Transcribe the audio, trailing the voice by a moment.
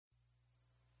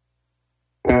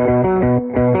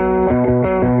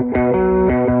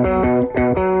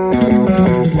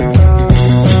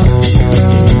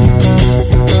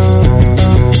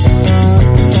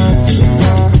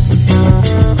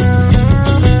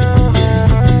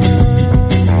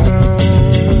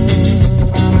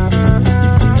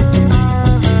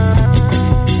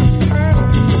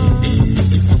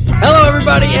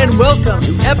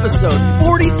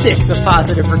of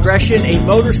Positive Regression, a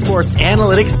motorsports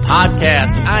analytics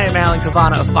podcast. I am Alan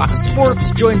Cavana of Fox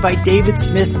Sports, joined by David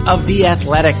Smith of The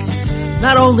Athletic.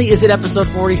 Not only is it episode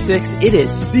 46, it is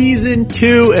season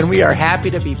 2, and we are happy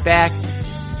to be back.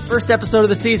 First episode of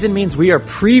the season means we are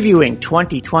previewing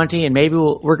 2020, and maybe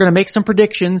we're going to make some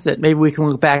predictions that maybe we can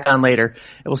look back on later,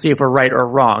 and we'll see if we're right or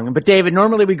wrong. But David,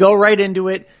 normally we go right into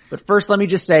it, but first let me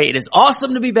just say it is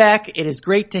awesome to be back. It is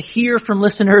great to hear from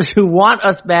listeners who want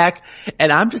us back,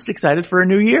 and I'm just excited for a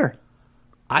new year.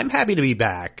 I'm happy to be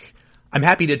back. I'm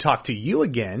happy to talk to you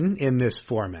again in this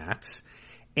format.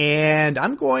 And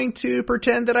I'm going to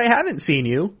pretend that I haven't seen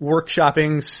you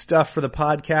workshopping stuff for the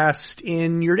podcast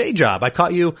in your day job. I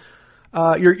caught you,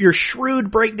 your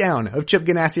shrewd breakdown of Chip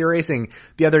Ganassi Racing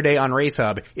the other day on Race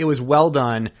Hub. It was well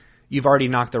done. You've already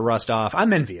knocked the rust off.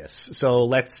 I'm envious. So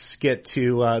let's get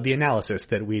to the analysis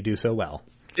that we do so well.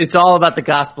 It's all about the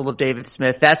gospel of David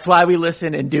Smith. That's why we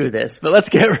listen and do this. But let's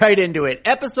get right into it.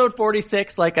 Episode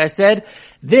 46, like I said,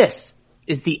 this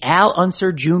is the Al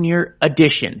Unser Jr.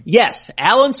 edition. Yes,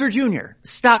 Al Unser Jr.,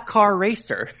 stock car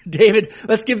racer. David,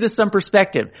 let's give this some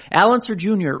perspective. Al Unser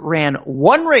Jr. ran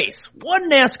one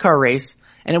NASCAR race,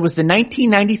 and it was the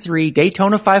 1993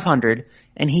 Daytona 500,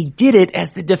 and he did it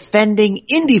as the defending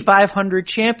Indy 500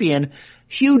 champion.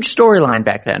 Huge storyline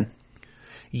back then.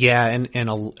 Yeah, and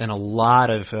a lot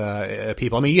of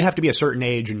people. I mean, you have to be a certain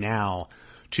age now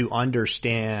to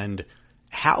understand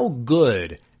how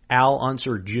good Al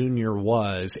Unser Jr.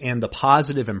 was and the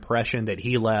positive impression that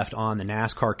he left on the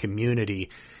NASCAR community.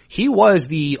 He was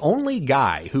the only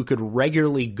guy who could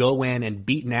regularly go in and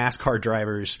beat NASCAR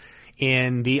drivers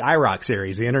in the IROC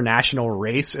series, the International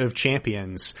Race of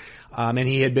Champions. And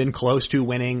he had been close to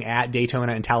winning at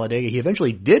Daytona and Talladega. He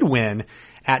eventually did win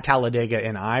at Talladega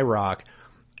and IROC.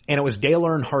 And it was Dale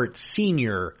Earnhardt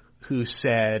Sr. who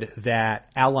said that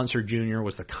Al Unser Jr.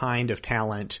 was the kind of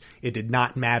talent, it did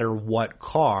not matter what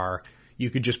car, you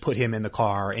could just put him in the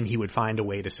car and he would find a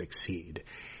way to succeed.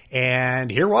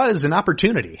 And here was an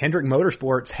opportunity. Hendrick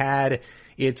Motorsports had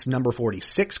its number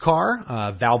 46 car.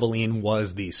 Valvoline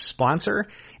was the sponsor,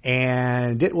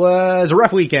 and it was a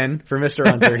rough weekend for Mr.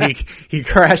 Unser. He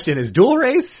crashed in his dual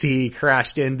race. He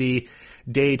crashed in the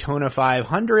Daytona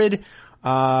 500.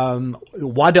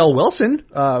 Waddell Wilson,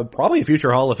 probably a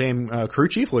future Hall of Fame crew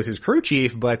chief, was his crew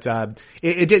chief, but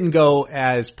it didn't go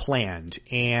as planned.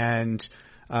 And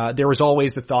there was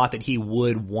always the thought that he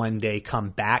would one day come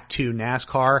back to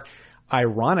NASCAR.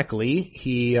 Ironically,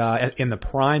 he in the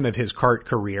prime of his kart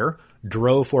career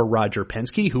drove for Roger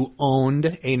Penske, who owned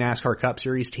a NASCAR Cup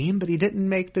Series team, but he didn't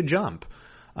make the jump.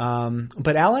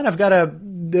 But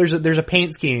Alan, there's a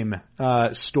paint scheme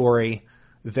story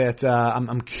that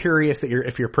I'm curious that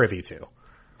if you're privy to.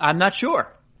 I'm not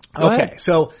sure. Go okay, ahead.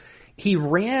 So he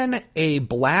ran a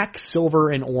black,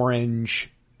 silver, and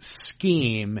orange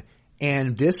scheme,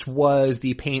 and this was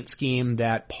the paint scheme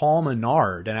that Paul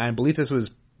Menard, and I believe this was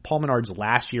Paul Menard's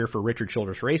last year for Richard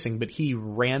Childress Racing, but he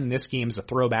ran this scheme as a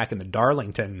throwback in the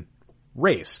Darlington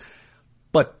race.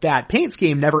 But that paint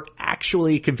scheme never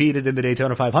actually competed in the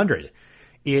Daytona 500.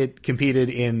 It competed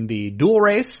in the dual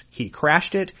race. He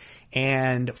crashed it.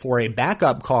 And for a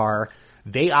backup car,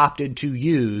 they opted to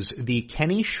use the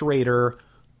Kenny Schrader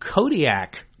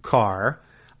Kodiak car.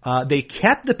 They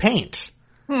kept the paint.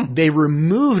 They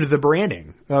removed the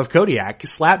branding of Kodiak,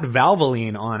 slapped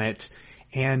Valvoline on it,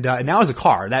 and now as a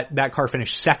car, that car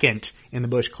finished second in the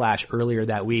Busch Clash earlier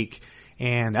that week.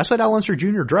 And that's what Al Unser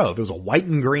Jr. drove. It was a white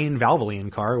and green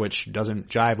Valvoline car, which doesn't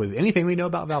jive with anything we know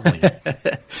about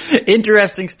Valvoline.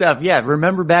 Interesting stuff. Yeah,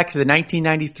 remember back to the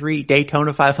 1993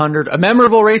 Daytona 500, a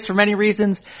memorable race for many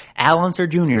reasons. Al Unser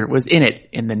Jr. was in it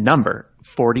in the number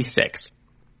 46.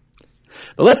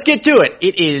 But let's get to it.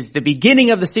 It is the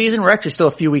beginning of the season. We're actually still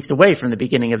a few weeks away from the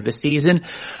beginning of the season.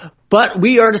 But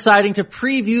we are deciding to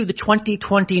preview the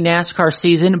 2020 NASCAR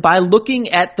season by looking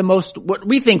at what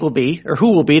we think will be, or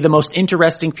who will be, the most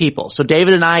interesting people. So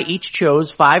David and I each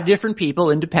chose 5 different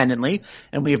people independently,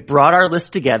 and we have brought our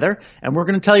list together, and we're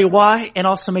going to tell you why and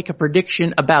also make a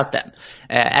prediction about them.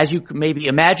 As you can maybe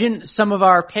imagine, some of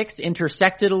our picks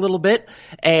intersected a little bit,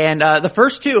 and the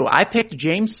first 2, I picked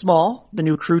James Small, the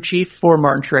new crew chief for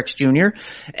Martin Truex Jr.,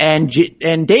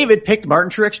 and David picked Martin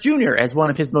Truex Jr. as one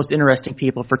of his most interesting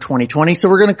people for 2020. So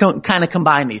we're going to kind of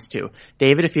combine these two.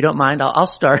 David, if you don't mind, I'll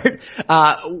start.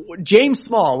 James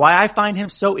Small, why I find him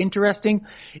so interesting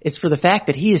is for the fact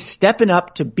that he is stepping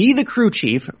up to be the crew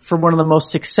chief for one of the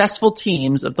most successful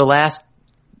teams of the last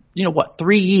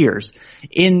 3 years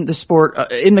in the sport,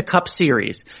 in the Cup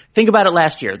Series. Think about it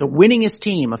last year. The winningest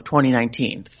team of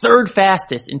 2019. 3rd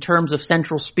fastest in terms of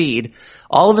central speed.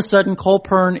 All of a sudden, Cole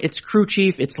Pearn, its crew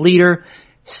chief, its leader,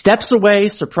 steps away,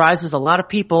 surprises a lot of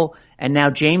people, and now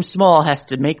James Small has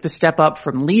to make the step up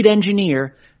from lead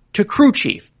engineer to crew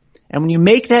chief. And when you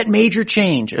make that major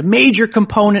change, a major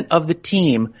component of the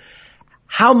team,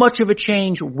 how much of a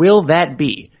change will that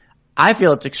be? I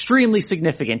feel it's extremely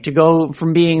significant to go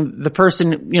from being the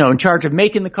person, in charge of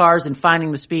making the cars and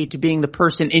finding the speed to being the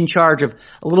person in charge of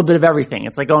a little bit of everything.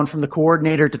 It's like going from the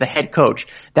coordinator to the head coach.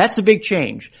 That's a big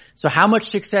change. So how much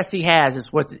success he has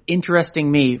is what's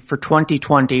interesting me for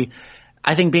 2020.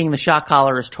 I think being the shot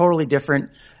caller is totally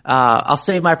different. I'll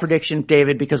save my prediction,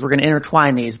 David, because we're going to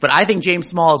intertwine these. But I think James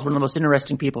Small is one of the most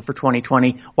interesting people for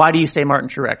 2020. Why do you say Martin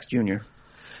Truex Jr.?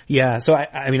 Yeah, so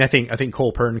I think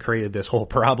Cole Pearn created this whole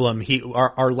problem.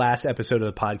 Our last episode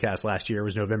of the podcast last year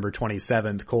was November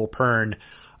 27th. Cole Pearn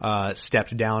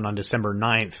stepped down on December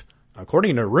 9th.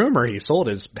 According to rumor, he sold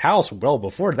his house well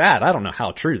before that. I don't know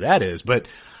how true that is, but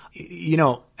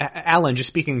Alan, just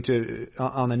speaking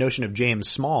on the notion of James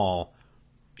Small,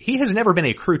 he has never been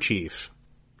a crew chief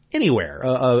anywhere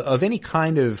of any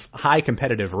kind of high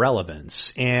competitive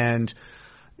relevance. And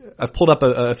I've pulled up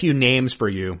a few names for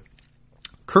you.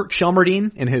 Kurt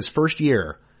Shelmerdine, in his first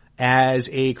year as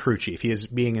a crew chief, he is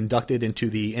being inducted into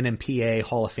the NMPA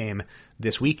Hall of Fame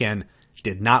this weekend,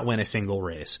 did not win a single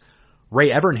race.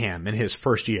 Ray Evernham, in his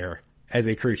first year as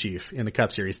a crew chief in the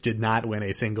Cup Series, did not win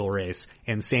a single race.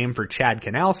 And same for Chad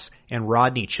Knaus and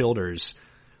Rodney Childers.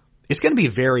 It's going to be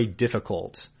very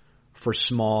difficult for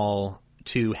Small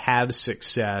to have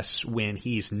success when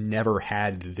he's never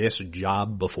had this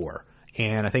job before.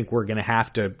 And I think we're going to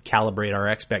have to calibrate our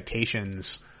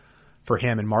expectations for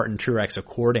him and Martin Truex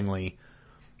accordingly.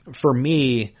 For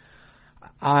me,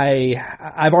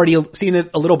 I've already seen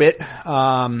it a little bit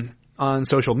on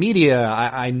social media.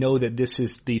 I know that this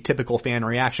is the typical fan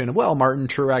reaction of, well, Martin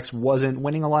Truex wasn't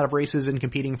winning a lot of races and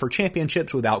competing for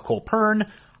championships without Cole Pearn.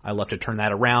 I love to turn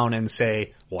that around and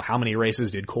say, well, how many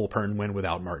races did Cole Pearn win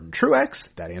without Martin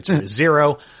Truex? That answer is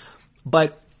 0.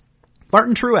 But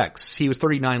Martin Truex, he was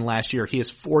 39 last year. He is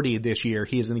 40 this year.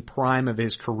 He is in the prime of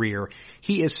his career.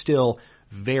 He is still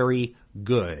very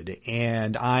good.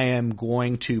 And I am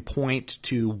going to point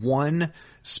to one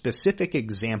specific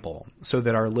example so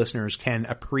that our listeners can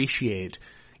appreciate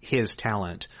his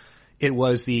talent. It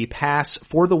was the pass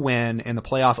for the win in the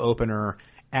playoff opener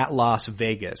at Las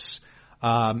Vegas.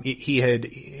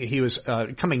 He was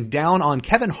coming down on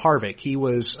Kevin Harvick. He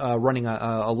was running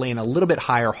a lane a little bit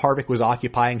higher. Harvick was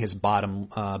occupying his bottom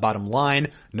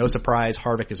line. No surprise,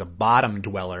 Harvick is a bottom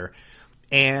dweller.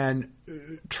 And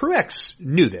Truex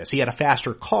knew this. He had a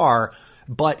faster car,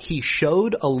 but he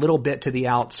showed a little bit to the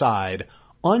outside,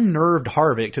 unnerved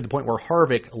Harvick to the point where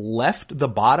Harvick left the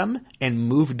bottom and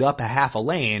moved up a half a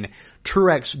lane.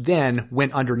 Truex then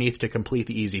went underneath to complete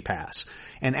the easy pass.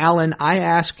 And Alan, I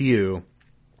ask you,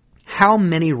 how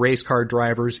many race car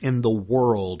drivers in the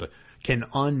world can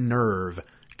unnerve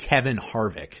Kevin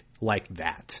Harvick like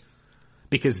that?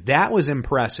 Because that was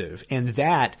impressive, and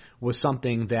that was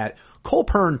something that Cole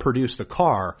Pearn produced the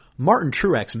car. Martin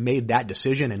Truex made that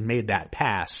decision and made that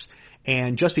pass.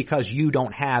 And just because you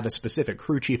don't have a specific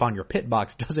crew chief on your pit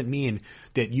box doesn't mean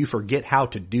that you forget how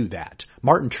to do that.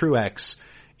 Martin Truex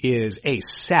is a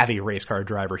savvy race car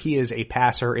driver. He is a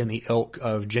passer in the ilk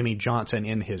of Jimmy Johnson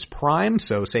in his prime,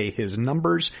 so say his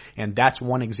numbers, and that's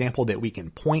one example that we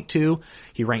can point to.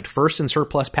 He ranked first in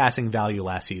surplus passing value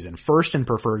last season, first in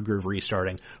preferred groove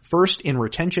restarting, first in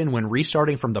retention when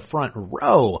restarting from the front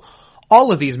row.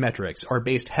 All of these metrics are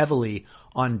based heavily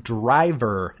on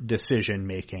driver decision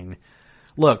making.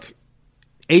 Look,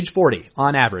 age 40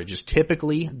 on average is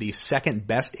typically the second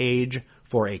best age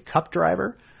for a Cup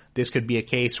driver. This could be a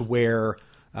case where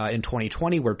in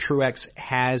 2020 where Truex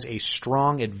has a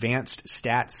strong advanced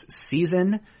stats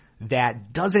season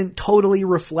that doesn't totally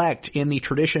reflect in the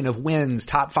tradition of wins,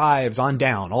 top fives on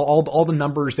down, all the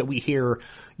numbers that we hear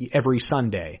every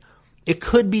Sunday. It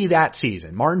could be that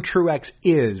season. Martin Truex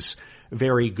is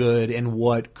very good, and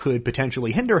what could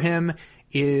potentially hinder him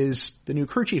is the new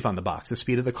crew chief on the box, the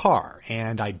speed of the car,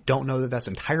 and I don't know that that's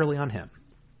entirely on him.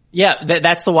 Yeah,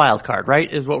 that's the wild card,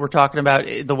 right? Is what we're talking about.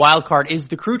 The wild card is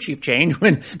the crew chief change.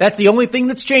 When that's the only thing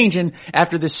that's changing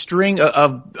after this string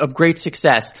of great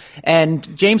success.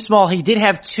 And James Small, he did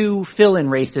have 2 fill-in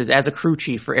races as a crew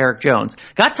chief for Eric Jones.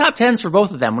 Got top 10s for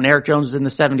both of them when Eric Jones was in the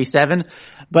 77.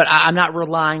 But I'm not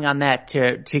relying on that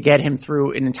to get him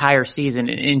through an entire season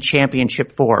in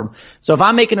championship form. So if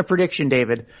I'm making a prediction,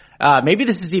 David, maybe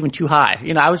this is even too high.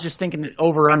 I was just thinking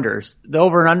over-unders. The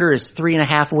over and under is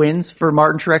 3.5 wins for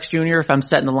Martin Truex Jr. If I'm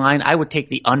setting the line, I would take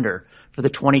the under for the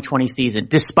 2020 season.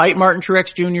 Despite Martin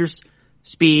Truex Jr.'s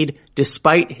speed,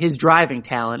 despite his driving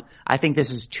talent, I think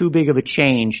this is too big of a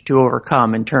change to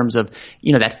overcome in terms of,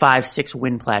 that 5-6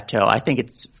 win plateau. I think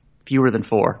it's fewer than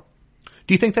 4.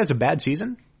 Do you think that's a bad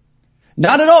season?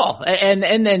 Not at all. And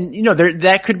then,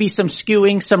 that could be some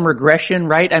skewing, some regression,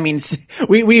 right? I mean,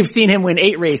 we've seen him win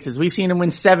 8 races. We've seen him win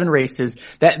 7 races.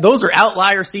 Those are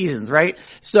outlier seasons, right?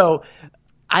 So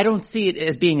I don't see it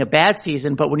as being a bad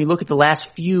season, but when you look at the last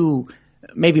few,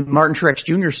 maybe Martin Truex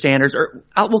Jr. standards, or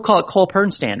we'll call it Cole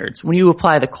Pearn standards. When you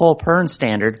apply the Cole Pearn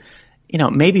standard,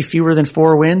 maybe fewer than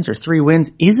 4 wins or 3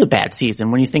 wins is a bad season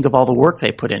when you think of all the work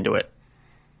they put into it.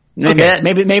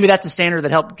 Maybe that's a standard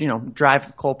that helped,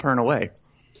 drive Cole Pearn away.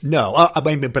 No,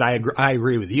 but I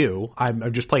agree with you.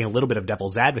 I'm just playing a little bit of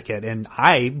devil's advocate, and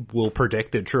I will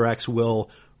predict that Truex will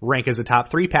rank as a top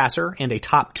 3 passer and a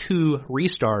top 2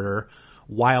 restarter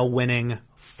while winning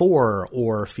 4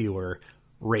 or fewer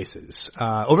races.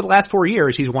 Over the last 4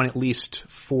 years, he's won at least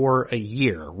 4 a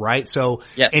year, right? So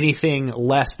yes. Anything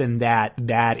less than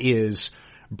that is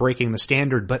breaking the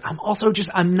standard. But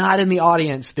I'm not in the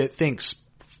audience that thinks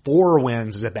 4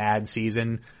 wins is a bad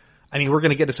season. I mean, we're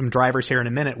going to get to some drivers here in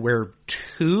a minute where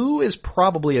 2 is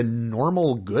probably a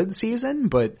normal good season,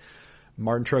 but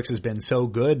Martin Truex has been so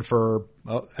good for,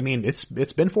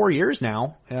 it's been 4 years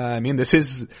now. This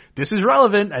is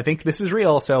relevant. I think this is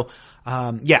real. So,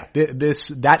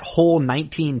 that whole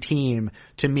 19 team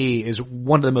to me is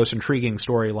one of the most intriguing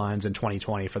storylines in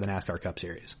 2020 for the NASCAR Cup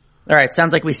Series. All right.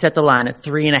 Sounds like we set the line at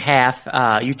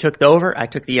 3.5. You took the over. I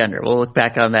took the under. We'll look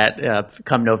back on that,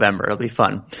 come November. It'll be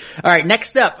fun. All right.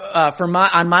 Next up,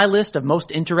 on my list of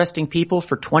most interesting people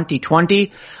for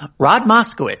 2020, Rod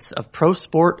Moskowitz of Pro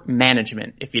Sport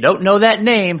Management. If you don't know that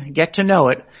name, get to know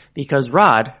it because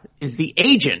Rod is the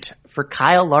agent for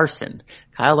Kyle Larson.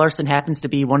 Kyle Larson happens to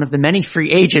be one of the many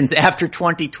free agents after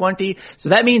 2020. So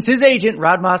that means his agent,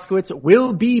 Rod Moskowitz,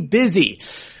 will be busy.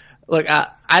 Look,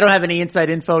 I don't have any inside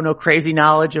info, no crazy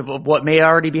knowledge of what may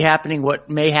already be happening, what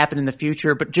may happen in the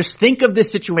future, but just think of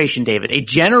this situation, David. A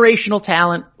generational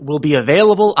talent will be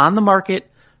available on the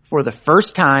market for the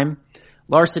first time.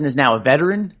 Larson is now a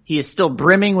veteran. He is still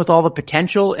brimming with all the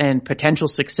potential and potential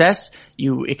success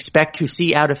you expect to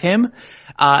see out of him.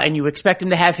 And you expect him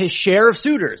to have his share of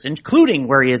suitors, including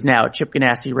where he is now at Chip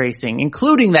Ganassi Racing,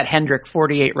 including that Hendrick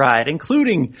 48 ride,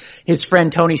 including his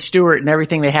friend Tony Stewart and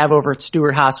everything they have over at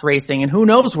Stewart-Haas Racing, and who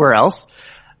knows where else.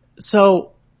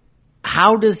 So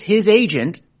how does his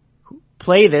agent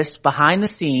play this behind the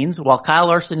scenes while Kyle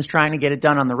Larson is trying to get it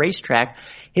done on the racetrack?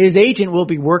 His agent will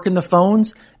be working the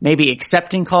phones, maybe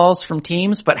accepting calls from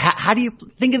teams, but how do you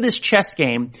think of this chess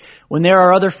game when there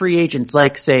are other free agents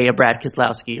like, say, a Brad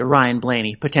Keselowski, a Ryan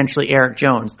Blaney, potentially Eric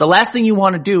Jones? The last thing you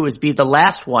want to do is be the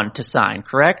last one to sign,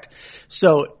 correct?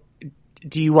 So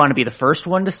do you want to be the first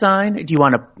one to sign? Do you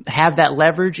want to have that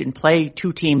leverage and play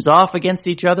 2 teams off against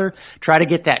each other, try to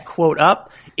get that quote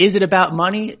up? Is it about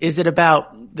money? Is it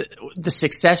about the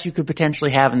success you could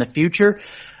potentially have in the future?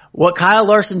 What Kyle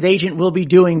Larson's agent will be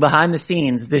doing behind the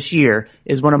scenes this year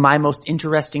is one of my most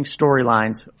interesting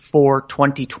storylines for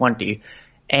 2020.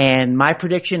 And my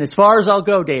prediction, as far as I'll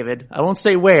go, David, I won't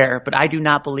say where, but I do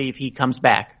not believe he comes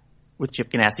back with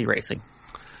Chip Ganassi Racing.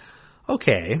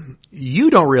 Okay. You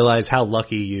don't realize how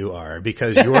lucky you are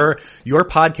because your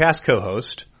podcast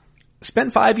co-host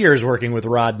spent 5 years working with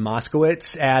Rod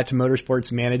Moskowitz at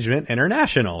Motorsports Management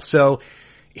International. So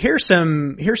here's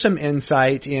some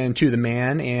insight into the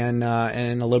man and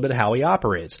a little bit of how he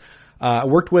operates. I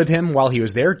worked with him while he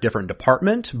was there, different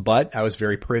department, but I was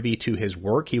very privy to his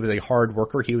work. He was a hard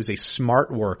worker. He was a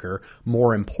smart worker.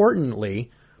 More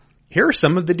importantly, here are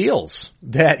some of the deals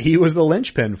that he was the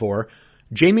linchpin for.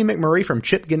 Jamie McMurray from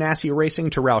Chip Ganassi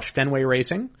Racing to Roush Fenway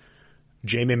Racing.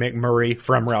 Jamie McMurray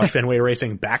from Roush Fenway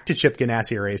Racing back to Chip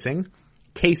Ganassi Racing.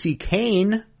 Casey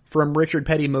Kane from Richard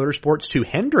Petty Motorsports to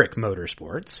Hendrick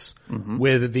Motorsports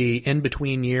with the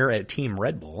in-between year at Team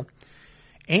Red Bull.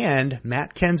 And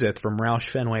Matt Kenseth from Roush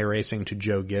Fenway Racing to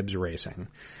Joe Gibbs Racing.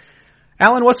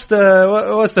 Alan, what's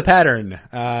the pattern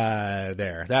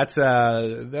there? That's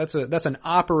an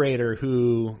operator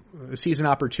who sees an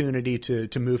opportunity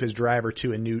to move his driver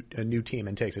to a new team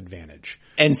and takes advantage.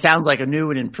 And sounds like a new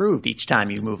and improved each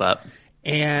time you move up.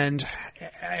 And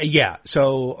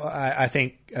so I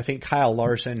think Kyle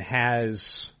Larson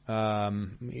has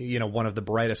one of the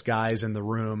brightest guys in the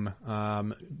room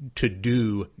to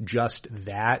do just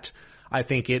that. I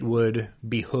think it would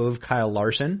behoove Kyle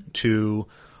Larson to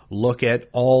look at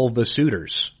all the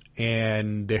suitors,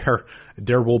 and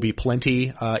there will be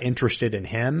plenty interested in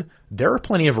him. There are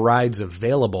plenty of rides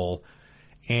available,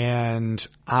 and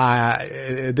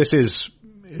this is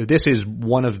this is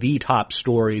one of the top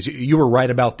stories. You were right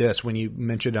about this when you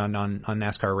mentioned on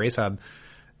NASCAR Race Hub.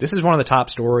 This is one of the top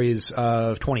stories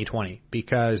of 2020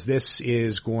 because this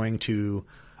is going to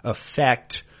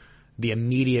affect the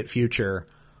immediate future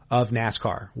of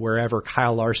NASCAR, wherever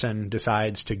Kyle Larson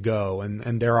decides to go.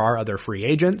 And there are other free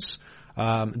agents.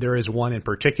 There is one in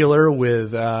particular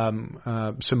with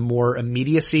some more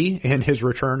immediacy in his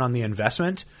return on the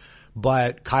investment.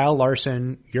 But Kyle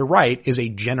Larson, you're right, is a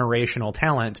generational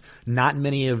talent. Not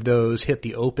many of those hit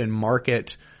the open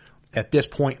market at this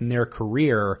point in their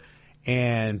career,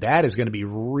 and that is going to be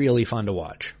really fun to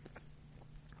watch.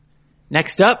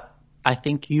 Next up, I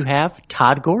think you have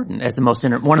Todd Gordon as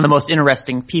one of the most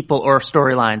interesting people or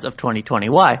storylines of 2020.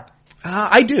 Why?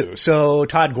 I do. So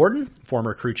Todd Gordon,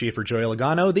 former crew chief for Joey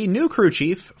Logano, the new crew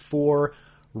chief for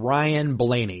Ryan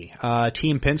Blaney.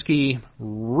 Team Penske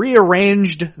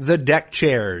rearranged the deck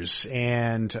chairs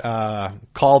and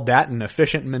called that an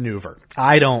efficient maneuver.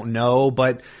 I don't know,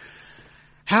 but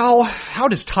how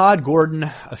does Todd Gordon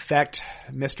affect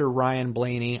Mr. Ryan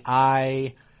Blaney?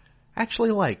 I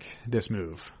actually like this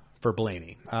move for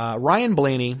Blaney. Ryan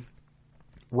Blaney,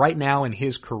 right now in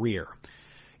his career,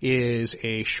 is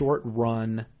a short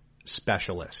run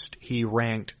specialist. He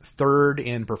ranked 3rd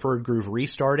in preferred groove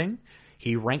restarting.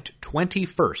 He ranked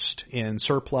 21st in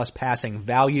surplus passing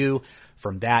value.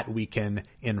 From that, we can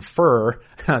infer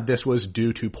this was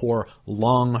due to poor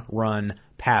long-run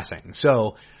passing.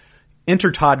 So,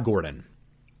 enter Todd Gordon.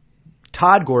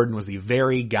 Todd Gordon was the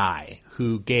very guy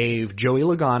who gave Joey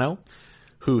Logano,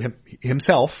 who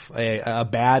himself a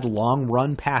bad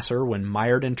long-run passer when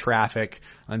mired in traffic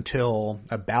until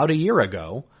about a year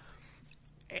ago.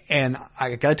 And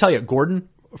I got to tell you, Gordon,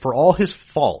 for all his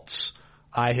faults,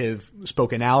 I have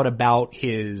spoken out about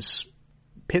his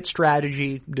pit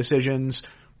strategy decisions,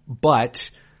 but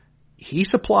he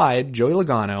supplied Joey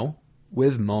Logano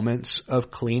with moments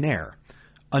of clean air.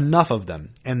 Enough of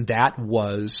them. And that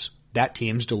was that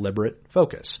team's deliberate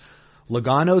focus.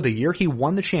 Logano, the year he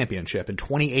won the championship in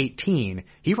 2018,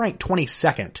 he ranked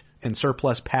 22nd in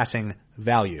surplus passing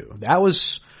value. That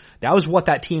was what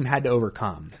that team had to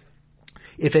overcome.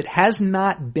 If it has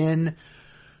not been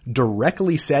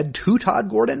directly said to Todd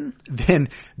Gordon, then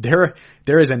there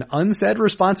is an unsaid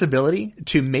responsibility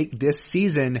to make this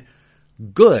season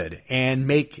good and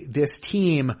make this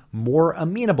team more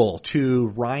amenable to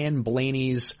Ryan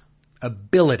Blaney's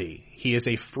ability. He is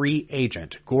a free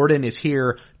agent. Gordon is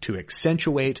here to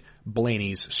accentuate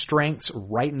Blaney's strengths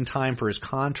right in time for his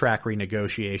contract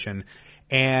renegotiation.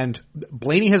 And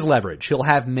Blaney has leverage. He'll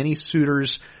have many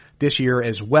suitors this year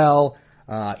as well.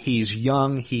 He's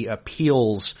young. He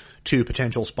appeals to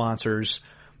potential sponsors,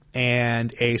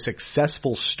 and a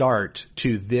successful start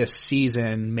to this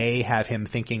season may have him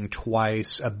thinking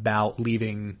twice about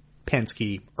leaving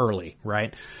Penske early,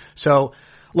 right? So,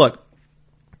 look,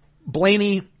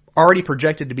 Blaney already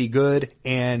projected to be good,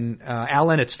 and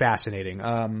Alan, it's fascinating.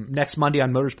 Next Monday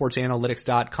on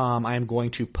motorsportsanalytics.com, I am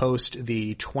going to post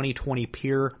the 2020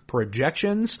 peer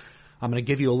projections. I'm going to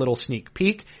give you a little sneak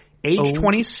peek. Age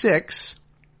 26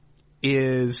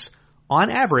 is,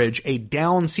 on average, a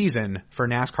down season for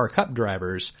NASCAR Cup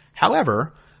drivers.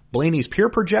 However, Blaney's peer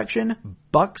projection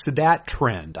bucks that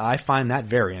trend. I find that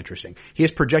very interesting. He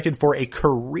is projected for a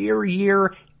career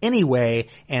year anyway,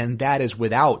 and that is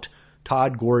without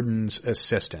Todd Gordon's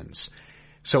assistance.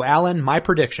 So, Alan, my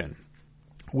prediction,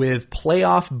 with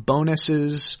playoff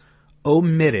bonuses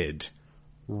omitted,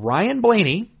 Ryan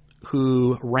Blaney,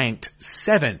 who ranked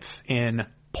 7th in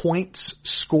points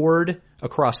scored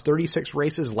across 36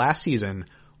 races last season,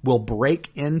 will break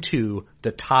into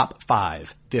the top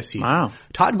 5 this season. Wow.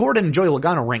 Todd Gordon and Joey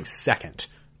Logano ranked 2nd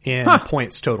in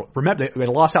points total. Remember, they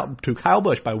lost out to Kyle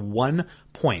Busch by 1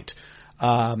 point.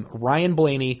 Ryan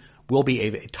Blaney will be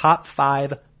a top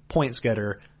 5 points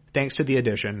getter thanks to the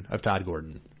addition of Todd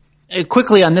Gordon.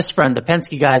 Quickly on this front, the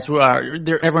Penske guys,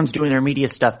 everyone's doing their media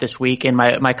stuff this week, and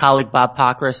my colleague Bob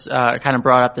Pockrass kind of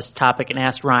brought up this topic and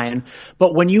asked Ryan,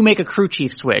 but when you make a crew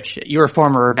chief switch, you're a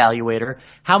former evaluator,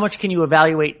 how much can you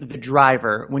evaluate the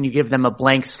driver when you give them a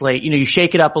blank slate? You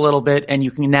shake it up a little bit, and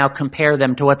you can now compare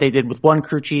them to what they did with one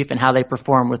crew chief and how they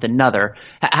perform with another.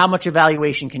 How much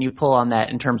evaluation can you pull on that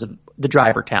in terms of the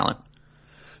driver talent?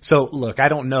 So, look, I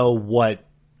don't know what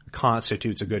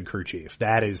constitutes a good crew chief.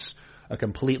 That is a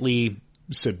completely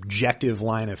subjective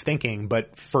line of thinking.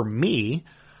 But for me,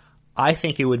 I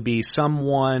think it would be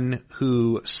someone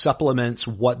who supplements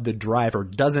what the driver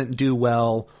doesn't do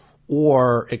well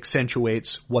or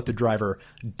accentuates what the driver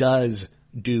does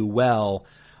do well.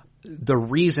 The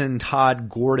reason Todd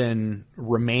Gordon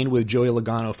remained with Joey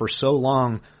Logano for so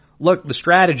long, look, the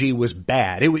strategy was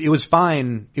bad. It was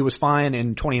fine. It was fine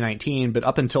in 2019, but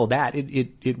up until that,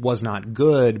 it was not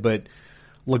good. But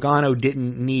Logano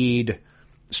didn't need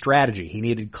strategy. He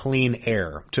needed clean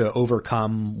air to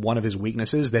overcome one of his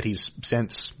weaknesses that he's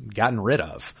since gotten rid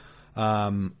of.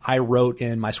 I wrote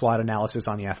in my SWOT analysis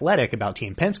on The Athletic about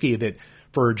Team Penske that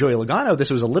for Joey Logano,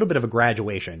 this was a little bit of a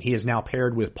graduation. He is now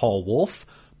paired with Paul Wolfe.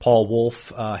 Paul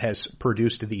Wolfe has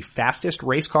produced the fastest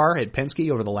race car at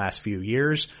Penske over the last few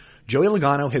years. Joey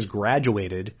Logano has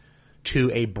graduated to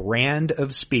a brand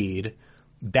of speed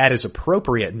that is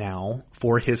appropriate now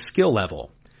for his skill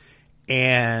level.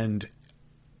 And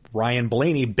Ryan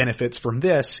Blaney benefits from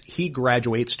this. He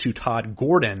graduates to Todd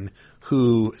Gordon,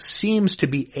 who seems to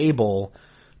be able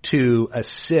to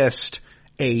assist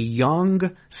a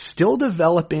young, still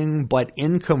developing, but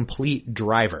incomplete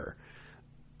driver.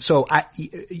 So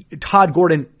Todd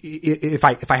Gordon, if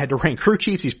I had to rank crew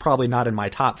chiefs, he's probably not in my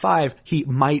top 5. He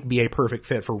might be a perfect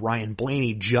fit for Ryan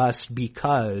Blaney just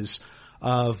because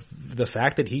of the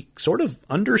fact that he sort of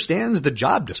understands the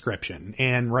job description.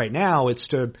 And right now it's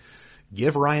to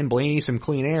give Ryan Blaney some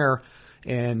clean air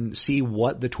and see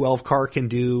what the 12 car can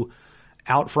do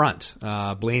out front.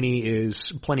 Blaney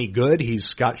is plenty good.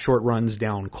 He's got short runs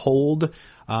down cold.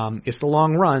 It's the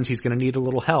long runs. He's going to need a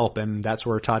little help, and that's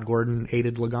where Todd Gordon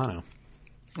aided Logano.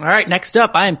 All right, next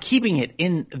up, I am keeping it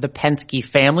in the Penske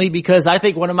family because I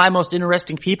think one of my most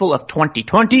interesting people of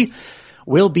 2020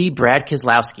 will be Brad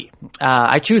Keselowski.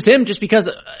 I choose him just because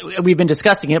we've been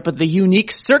discussing it, but the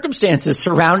unique circumstances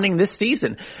surrounding this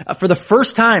season. For the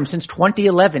first time since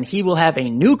 2011, he will have a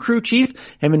new crew chief,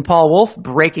 him and Paul Wolfe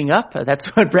breaking up.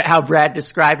 That's how Brad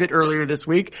described it earlier this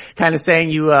week, kind of saying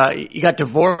you got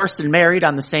divorced and married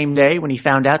on the same day when he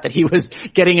found out that he was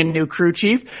getting a new crew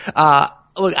chief.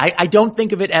 Look, I don't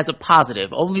think of it as a positive,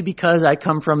 only because I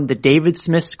come from the David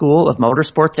Smith School of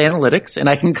Motorsports Analytics, and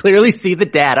I can clearly see the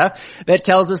data that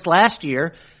tells us last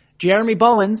year, Jeremy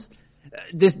Bullins,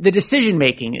 the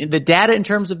decision-making, the data in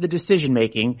terms of the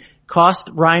decision-making cost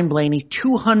Ryan Blaney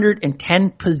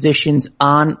 210 positions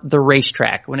on the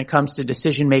racetrack when it comes to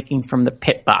decision-making from the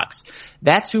pit box.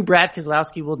 That's who Brad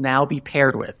Keselowski will now be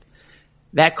paired with.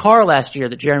 That car last year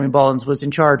that Jeremy Bullins was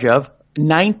in charge of,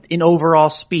 9th in overall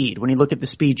speed when you look at the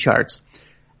speed charts.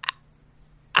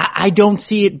 I don't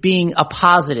see it being a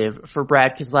positive for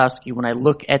Brad Keselowski when I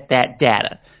look at that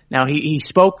data. Now, he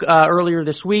spoke earlier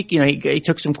this week. You know, he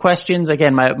took some questions.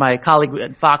 Again, my colleague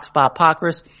at Fox, Bob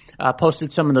Pockrass,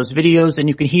 posted some of those videos, and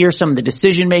you can hear some of the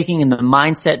decision-making and the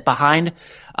mindset behind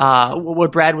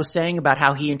what Brad was saying about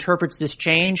how he interprets this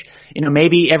change. You know,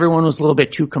 maybe everyone was a little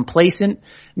bit too complacent.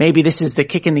 Maybe this is the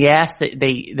kick in the ass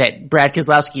that Brad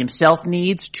Keselowski himself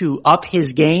needs to up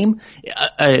his game,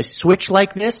 a switch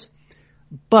like this.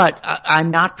 But I'm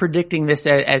not predicting this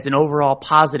as an overall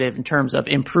positive in terms of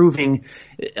improving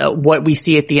what we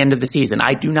see at the end of the season.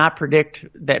 I do not predict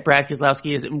that Brad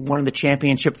Keselowski is one of the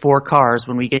championship 4 cars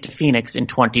when we get to Phoenix in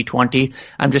 2020.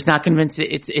 I'm just not convinced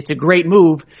it's a great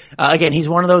move. Again, he's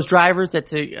one of those drivers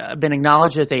that's been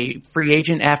acknowledged as a free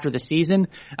agent after the season.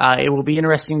 It will be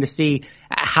interesting to see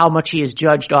how much he is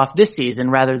judged off this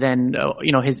season rather than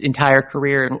his entire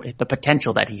career and the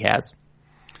potential that he has.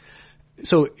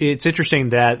 So it's interesting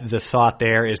that the thought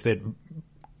there is that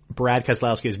Brad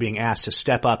Keselowski is being asked to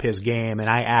step up his game, and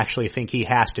I actually think he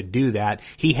has to do that.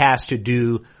 He has to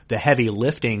do the heavy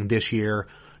lifting this year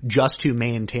just to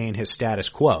maintain his status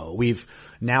quo. We've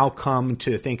now come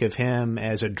to think of him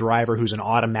as a driver who's an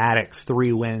automatic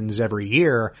 3 wins every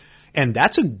year, and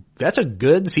that's a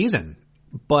good season.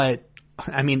 But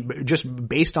I mean, just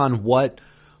based on what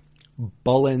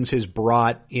Bullins has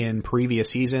brought in previous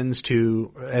seasons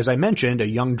to, as I mentioned, a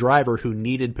young driver who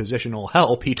needed positional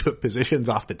help. He took positions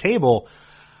off the table.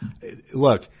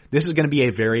 Look, this is going to be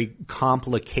a very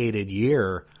complicated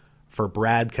year for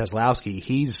Brad Keselowski.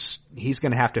 He's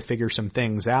going to have to figure some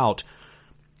things out.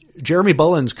 Jeremy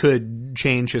Bullins could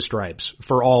change his stripes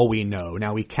for all we know.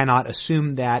 Now, we cannot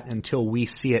assume that until we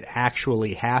see it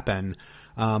actually happen.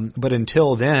 But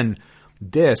until then,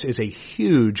 this is a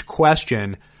huge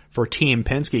question for Team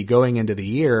Penske going into the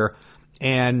year.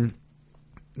 And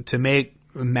to make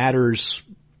matters,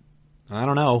 I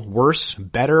don't know, worse,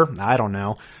 better, I don't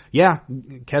know. Yeah,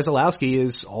 Keselowski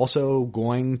is also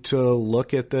going to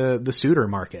look at the suitor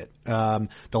market. The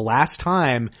last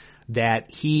time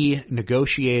that he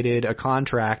negotiated a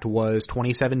contract was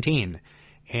 2017.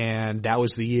 And that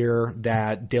was the year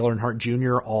that Dale Earnhardt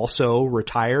Jr. also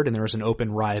retired, and there was an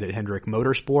open ride at Hendrick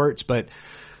Motorsports. But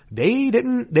they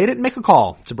didn't make a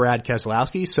call to Brad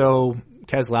Keselowski, so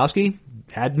Keselowski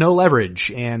had no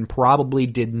leverage and probably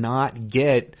did not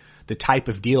get the type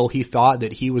of deal he thought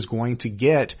that he was going to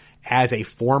get as a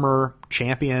former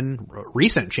champion,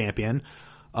 recent champion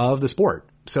of the sport.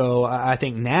 So I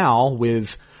think now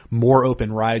with more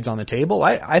open rides on the table,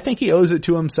 I think he owes it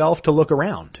to himself to look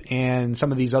around. And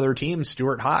some of these other teams,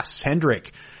 Stewart-Haas,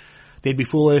 Hendrick, they'd be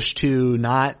foolish to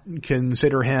not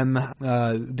consider him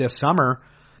this summer.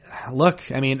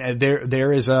 Look, I mean,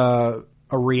 there is a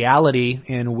reality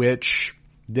in which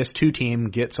this 2 team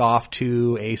gets off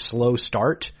to a slow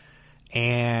start,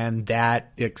 and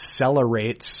that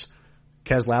accelerates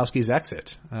Keselowski's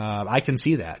exit. I can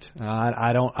see that.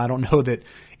 I don't know that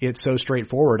it's so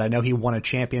straightforward. I know he won a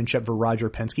championship for Roger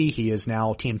Penske. He is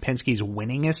now Team Penske's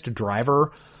winningest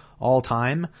driver all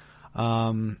time.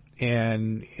 And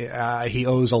he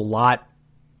owes a lot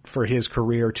for his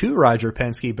career to Roger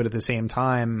Penske, but at the same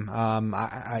time,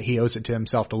 he owes it to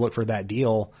himself to look for that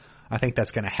deal. I think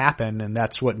that's going to happen, and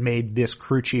that's what made this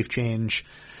crew chief change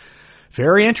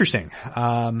very interesting.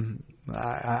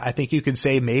 I think you could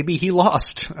say maybe he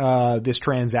lost this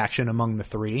transaction among the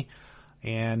 3,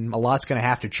 and a lot's going to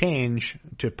have to change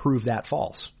to prove that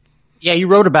false. Yeah, you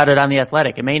wrote about it on The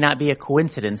Athletic. It may not be a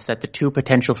coincidence that the 2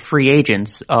 potential free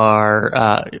agents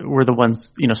were the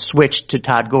ones, switched to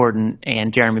Todd Gordon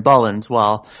and Jeremy Bullins,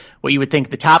 while what you would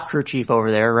think the top crew chief over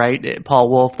there, right,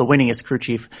 Paul Wolfe, the winningest crew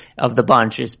chief of the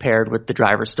bunch, is paired with the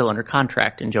driver still under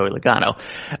contract in Joey Logano.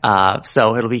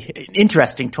 So it'll be an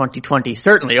interesting 2020,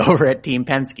 certainly, over at Team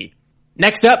Penske.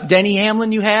 Next up, Denny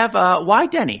Hamlin you have. Why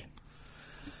Denny?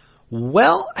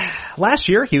 Well, last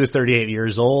year he was 38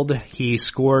 years old. He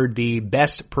scored the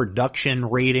best production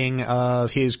rating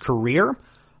of his career.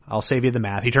 I'll save you the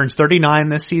math. He turns 39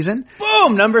 this season.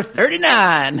 Boom, number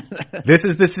 39. This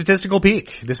is the statistical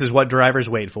peak. This is what drivers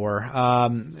wait for.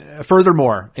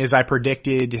 Furthermore, as I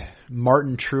predicted,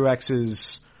 Martin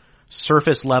Truex's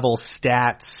surface level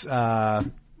stats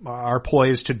are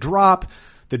poised to drop.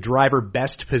 The driver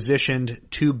best positioned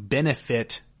to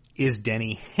benefit is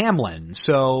Denny Hamlin.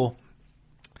 So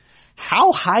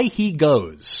how high he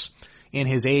goes in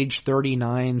his age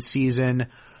 39 season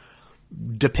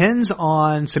depends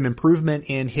on some improvement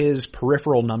in his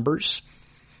peripheral numbers.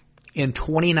 In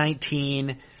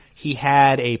 2019, he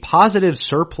had a positive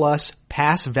surplus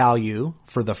pass value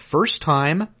for the first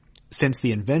time since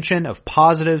the invention of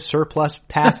positive surplus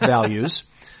pass values.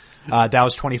 That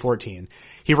was 2014.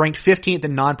 He ranked 15th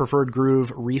in non-preferred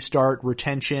groove restart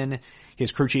retention.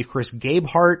 His crew chief, Chris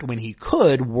Gabehart, when he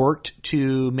could, worked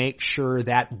to make sure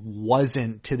that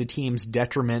wasn't to the team's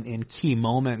detriment in key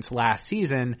moments last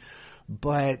season.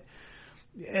 But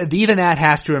even that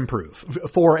has to improve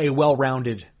for a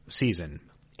well-rounded season.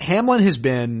 Hamlin has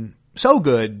been so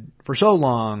good for so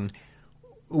long.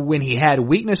 When he had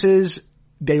weaknesses,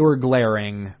 they were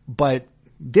glaring. But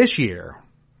this year,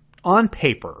 on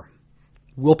paper,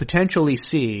 we'll potentially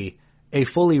see a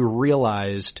fully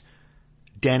realized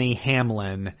Denny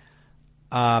Hamlin.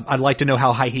 I'd like to know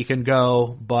how high he can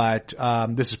go, but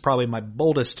this is probably my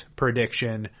boldest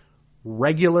prediction.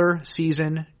 Regular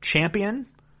season champion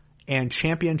and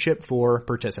championship for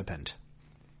participant.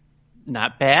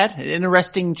 Not bad.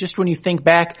 Interesting just when you think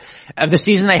back of the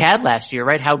season they had last year,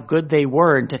 right? How good they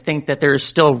were, and to think that there is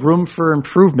still room for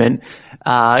improvement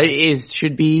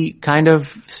should be kind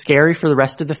of scary for the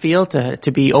rest of the field.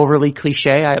 To be overly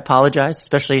cliche, I apologize,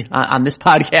 especially on this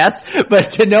podcast,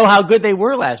 but to know how good they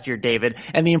were last year, David,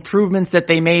 and the improvements that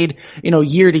they made,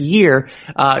 year to year,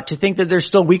 to think that there's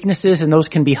still weaknesses and those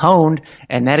can be honed,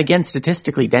 and that again,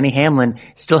 statistically, Denny Hamlin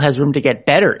still has room to get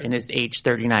better in his age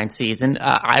 39 season.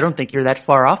 I don't think you're that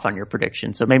far off on your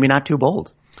prediction, so maybe not too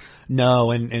bold.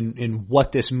 No, and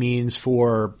what this means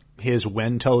for his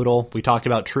win total. We talked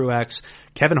about Truex.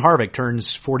 Kevin Harvick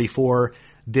turns 44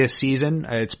 this season.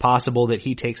 It's possible that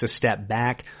he takes a step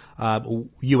back.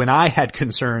 You and I had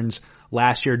concerns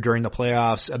last year during the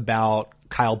playoffs about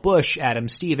Kyle Busch, Adam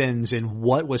Stevens, and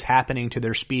what was happening to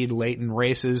their speed late in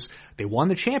races. They won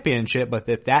the championship, but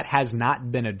if that has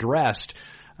not been addressed,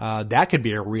 that could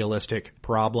be a realistic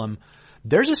problem.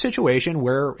 There's a situation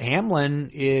where Hamlin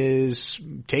is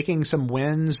taking some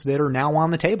wins that are now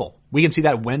on the table. We can see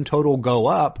that win total go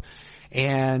up.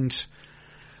 And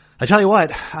I tell you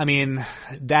what, I mean,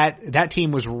 that team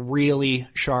was really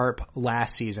sharp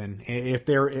last season. If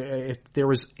there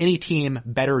was any team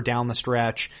better down the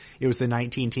stretch, it was the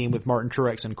 19 team with Martin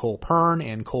Truex and Cole Pearn,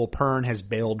 and Cole Pearn has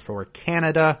bailed for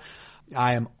Canada.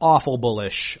 I am awful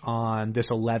bullish on this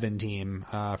 11 team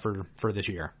for this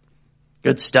year.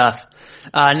 Good stuff.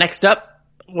 Next up,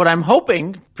 what I'm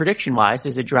hoping, prediction-wise,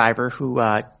 is a driver who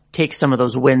takes some of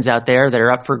those wins out there that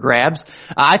are up for grabs.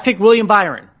 I picked William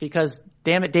Byron because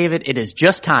damn it, David, it is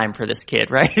just time for this kid,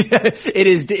 right?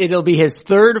 It'll be his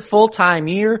third full-time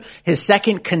year, his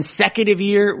second consecutive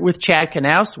year with Chad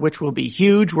Knaus, which will be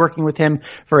huge, working with him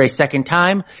for a second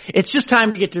time. It's just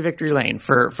time to get to victory lane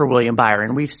for William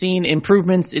Byron. We've seen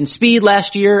improvements in speed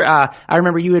last year. I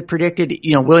remember you had predicted,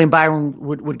 William Byron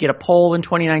would get a pole in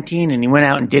 2019, and he went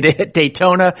out and did it at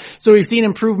Daytona. So we've seen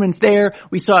improvements there.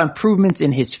 We saw improvements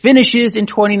in his finishes in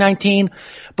 2019.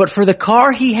 But for the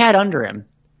car he had under him,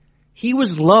 he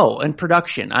was low in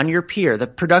production on your peer, the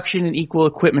production and equal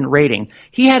equipment rating.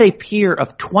 He had a peer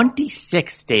of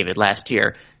 26, David, last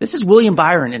year. This is William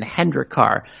Byron in a Hendrick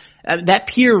car. That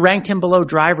peer ranked him below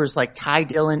drivers like Ty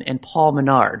Dillon and Paul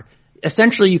Menard.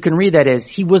 Essentially, you can read that as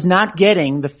he was not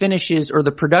getting the finishes or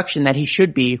the production that he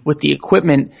should be with the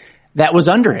equipment that was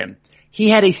under him. He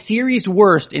had a series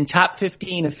worst in top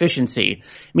 15 efficiency,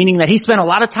 meaning that he spent a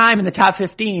lot of time in the top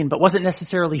 15, but wasn't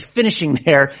necessarily finishing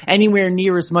there anywhere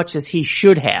near as much as he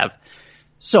should have.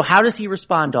 So how does he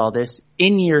respond to all this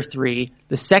in year 3,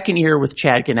 the second year with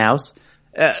Chad Knaus?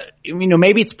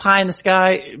 Maybe it's pie in the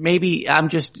sky. Maybe I'm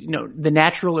just, the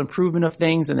natural improvement of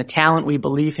things and the talent we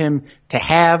believe him to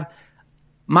have.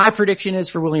 My prediction is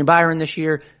for William Byron this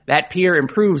year, that peer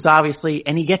improves, obviously,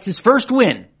 and he gets his first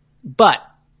win. But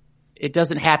it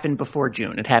doesn't happen before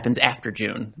June. It happens after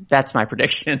June. That's my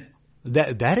prediction.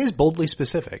 That is boldly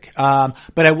specific.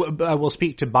 But I will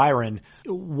speak to Byron.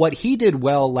 What he did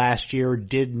well last year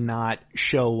did not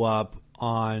show up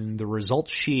on the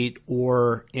results sheet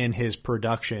or in his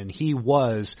production. He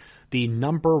was the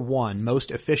number 1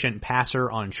 most efficient passer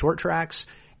on short tracks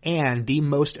and the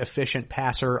most efficient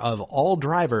passer of all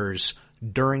drivers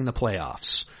during the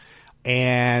playoffs.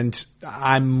 And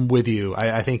I'm with you.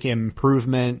 I think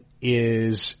improvement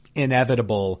is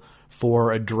inevitable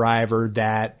for a driver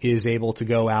that is able to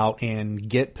go out and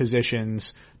get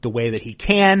positions the way that he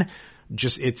can.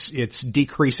 Just it's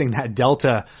decreasing that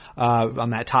delta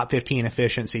on that top 15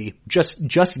 efficiency.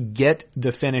 Just get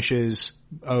the finishes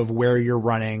of where you're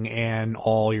running and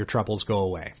all your troubles go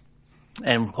away.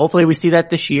 And hopefully we see that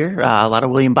this year. A lot of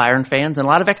William Byron fans and a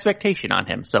lot of expectation on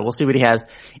him. So we'll see what he has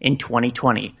in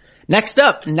 2020. Next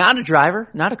up, not a driver,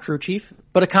 not a crew chief,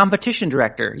 but a competition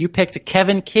director. You picked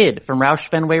Kevin Kidd from Roush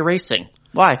Fenway Racing.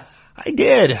 Why? I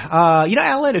did.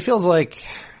 Alan, it feels like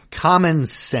common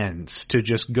sense to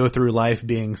just go through life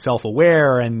being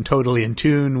self-aware and totally in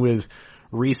tune with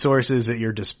resources at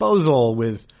your disposal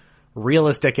with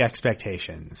realistic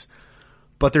expectations.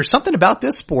 But there's something about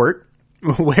this sport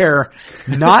where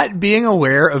not being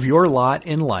aware of your lot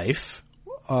in life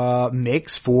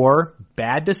makes for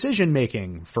bad decision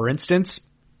making. For instance,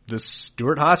 the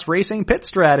Stewart-Haas Racing pit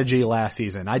strategy last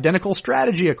season. Identical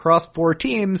strategy across 4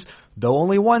 teams, though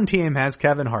only one team has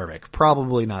Kevin Harvick.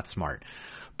 Probably not smart.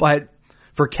 But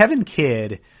for Kevin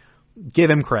Kidd, give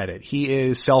him credit. He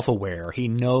is self-aware. He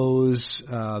knows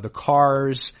the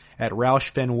cars at Roush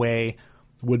Fenway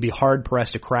would be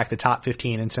hard-pressed to crack the top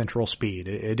 15 in Central Speed.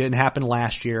 It didn't happen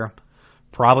last year.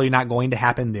 Probably not going to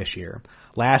happen this year.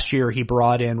 Last year, he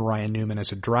brought in Ryan Newman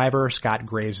as a driver, Scott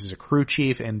Graves as a crew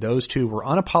chief, and those two were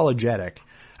unapologetic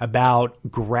about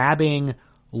grabbing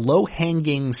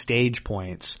low-hanging stage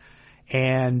points.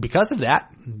 And because of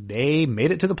that, they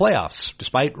made it to the playoffs,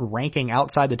 despite ranking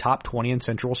outside the top 20 in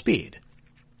Central Speed.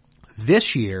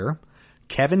 This year,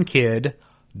 Kevin Kidd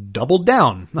doubled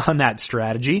down on that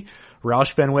strategy.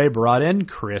 Roush Fenway brought in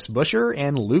Chris Buescher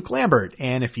and Luke Lambert.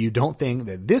 And if you don't think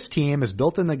that this team is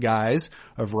built in the guise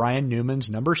of Ryan Newman's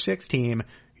number 6 team,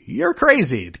 you're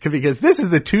crazy, because this is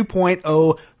the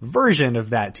 2.0 version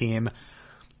of that team.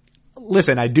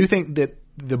 Listen, I do think that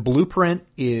the blueprint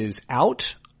is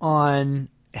out on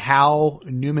how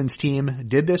Newman's team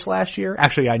did this last year.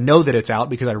 Actually, I know that it's out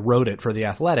because I wrote it for The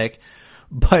Athletic.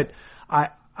 But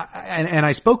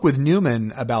I spoke with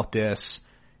Newman about this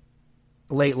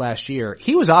late last year.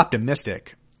 He was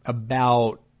optimistic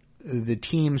about the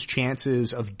team's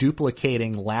chances of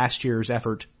duplicating last year's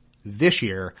effort this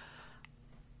year.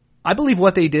 I believe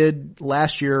what they did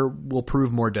last year will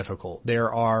prove more difficult.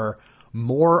 There are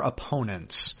more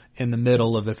opponents in the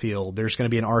middle of the field. There's going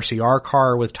to be an RCR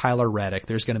car with Tyler Reddick.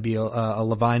 There's going to be a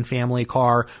Levine family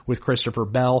car with Christopher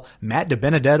Bell. Matt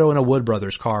DiBenedetto in a Wood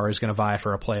Brothers car is going to vie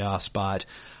for a playoff spot.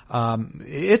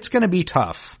 It's going to be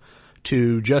tough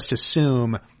to just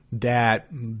assume that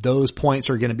those points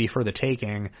are going to be for the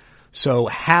taking. So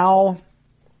how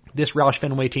this Roush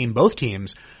Fenway team, both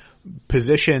teams,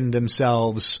 position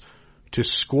themselves to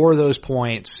score those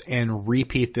points and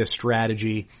repeat this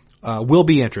strategy will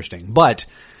be interesting. But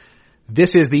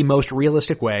this is the most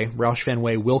realistic way Roush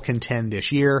Fenway will contend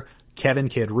this year. Kevin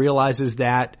Kidd realizes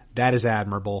that. That is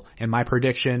admirable. And my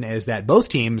prediction is that both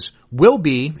teams will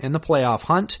be in the playoff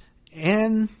hunt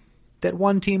and that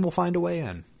one team will find a way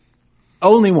in.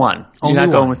 Only one. You're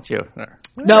not going with two.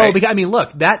 No, right. Because I mean,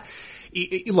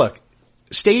 look,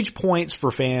 stage points for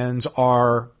fans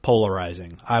are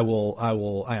polarizing. I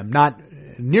am not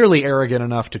nearly arrogant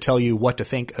enough to tell you what to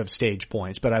think of stage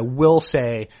points, but I will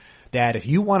say that if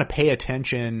you want to pay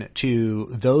attention to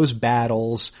those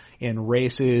battles in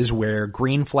races where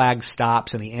green flag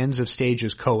stops and the ends of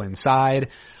stages coincide,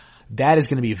 that is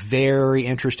going to be very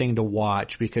interesting to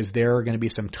watch because there are going to be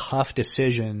some tough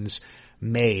decisions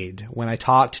made. When I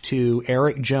talked to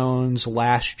Eric Jones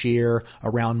last year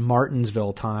around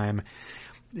Martinsville time,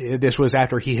 this was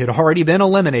after he had already been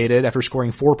eliminated after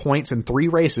scoring 4 points in 3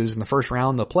 races in the first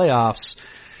round of the playoffs.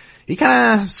 He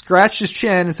kind of scratched his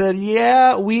chin and said,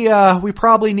 yeah, we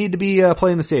probably need to be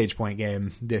playing the stage point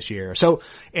game this year. So,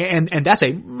 and that's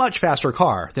a much faster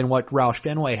car than what Roush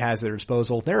Fenway has at their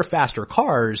disposal. There are faster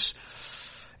cars,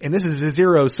 and this is a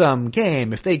zero-sum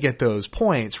game. If they get those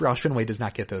points, Roush Fenway does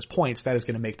not get those points. That is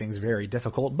going to make things very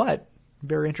difficult, but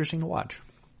very interesting to watch.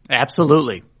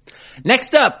 Absolutely.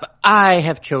 Next up, I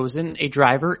have chosen a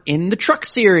driver in the Truck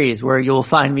Series where you'll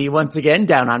find me once again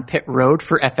down on pit road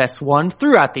for FS1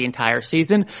 throughout the entire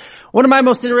season. One of my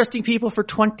most interesting people for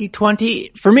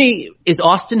 2020 for me is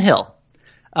Austin Hill.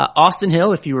 Austin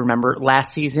Hill, if you remember,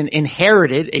 last season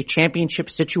inherited a championship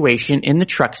situation in the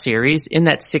Truck Series in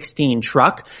that 16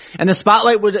 truck, and the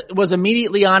spotlight was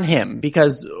immediately on him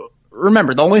because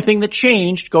remember, the only thing that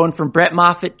changed going from Brett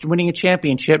Moffitt winning a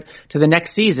championship to the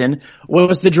next season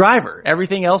was the driver.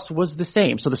 Everything else was the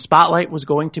same. So the spotlight was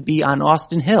going to be on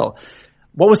Austin Hill.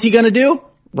 What was he going to do?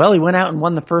 Well, he went out and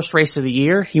won the first race of the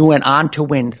year. He went on to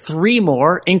win 3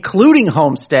 more, including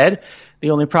Homestead.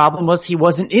 The only problem was he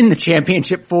wasn't in the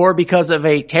championship 4 because of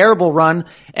a terrible run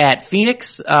at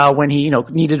Phoenix, when he,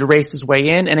 needed to race his way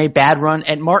in, and a bad run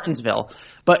at Martinsville.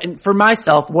 But for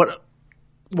myself,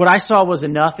 what I saw was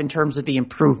enough in terms of the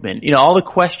improvement. All the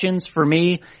questions for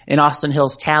me in Austin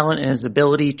Hill's talent and his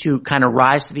ability to kind of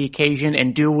rise to the occasion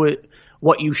and do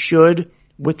what you should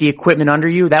with the equipment under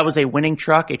you. That was a winning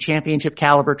truck, a championship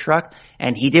caliber truck,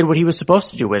 and he did what he was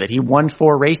supposed to do with it. He won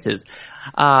 4 races.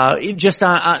 Just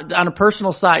on a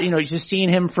personal side, just seeing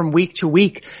him from week to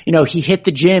week, he hit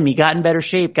the gym, he got in better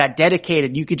shape, got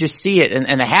dedicated. You could just see it,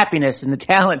 and the happiness and the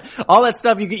talent, all that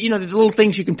stuff. The little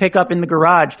things you can pick up in the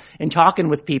garage and talking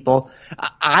with people.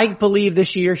 I believe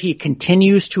this year he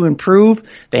continues to improve.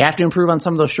 They have to improve on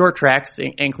some of those short tracks,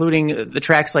 including the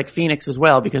tracks like Phoenix as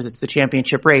well, because it's the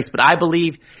championship race. But I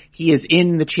believe he is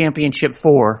in the championship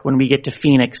 4 when we get to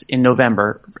Phoenix in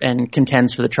November and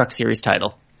contends for the Truck Series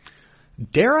title.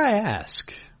 Dare I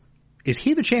ask, is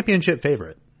he the championship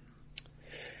favorite?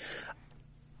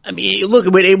 I mean, look,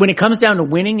 when it comes down to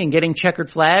winning and getting checkered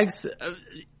flags,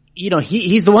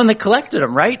 he's the one that collected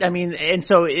them, right? I mean, and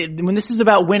so when this is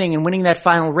about winning and winning that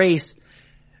final race,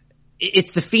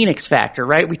 it's the Phoenix factor,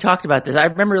 right? We talked about this. I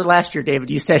remember last year, David,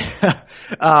 you said,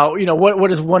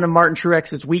 what is one of Martin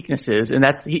Truex's weaknesses? And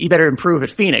that's, he better improve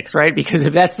at Phoenix, right? Because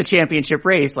if that's the championship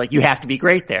race, you have to be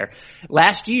great there.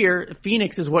 Last year,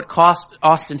 Phoenix is what cost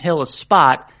Austin Hill a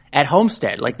spot at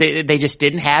Homestead. They just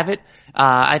didn't have it.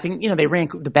 I think, they ran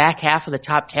the back half of the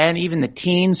top 10, even the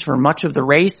teens for much of the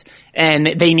race, and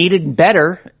they needed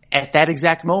better at that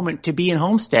exact moment to be in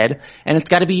Homestead. And it's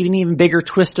got to be an even bigger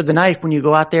twist of the knife when you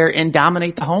go out there and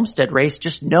dominate the Homestead race,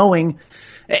 just knowing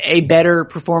a better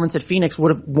performance at Phoenix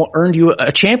would have earned you a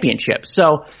championship.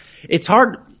 So it's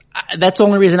hard. That's the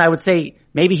only reason I would say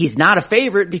maybe he's not a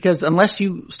favorite, because unless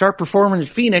you start performing at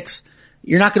Phoenix,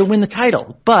 you're not going to win the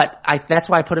title. But that's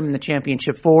why I put him in the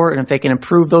championship 4. And if they can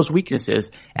improve those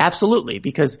weaknesses, absolutely.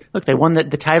 Because look, they won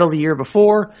the title the year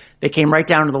before. They came right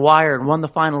down to the wire and won the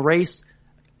final race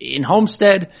in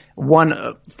Homestead,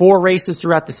 won 4 races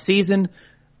throughout the season.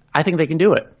 I think they can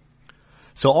do it.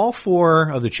 So all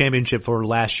 4 of the championship for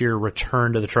last year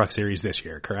returned to the Truck Series this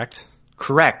year, correct?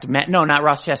 Correct. No, not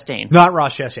Ross Chastain. Not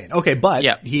Ross Chastain. Okay, but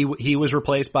yeah. he was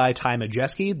replaced by Ty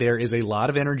Majeski. There is a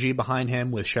lot of energy behind him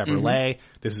with Chevrolet. Mm-hmm.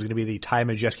 This is going to be the Ty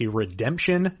Majeski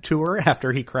Redemption Tour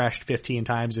after he crashed 15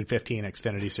 times in 15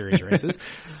 Xfinity Series races.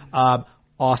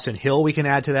 Austin Hill we can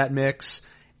add to that mix.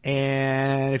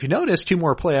 And if you notice, 2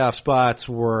 more playoff spots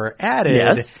were added.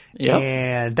 Yes. Yep.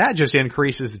 And that just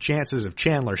increases the chances of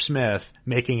Chandler Smith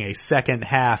making a second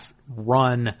half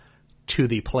run to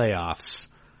the playoffs.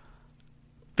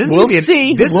 We'll see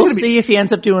if he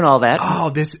ends up doing all that. Oh,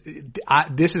 this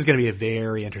is going to be a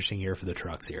very interesting year for the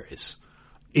Truck Series.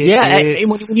 And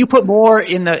when you put more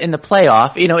in the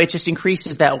playoff, it just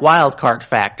increases that wild card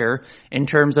factor in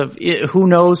terms of who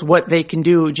knows what they can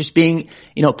do just being,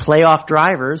 playoff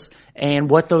drivers and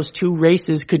what those two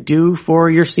races could do for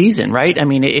your season, right? I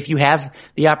mean, if you have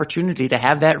the opportunity to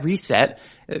have that reset,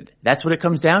 that's what it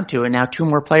comes down to. And now two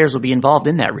more players will be involved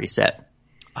in that reset.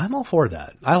 I'm all for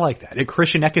that. I like that.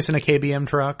 Christian Eckes in a KBM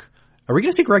truck. Are we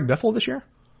going to see Greg Biffle this year?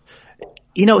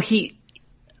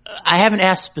 I haven't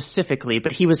asked specifically,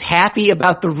 but he was happy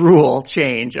about the rule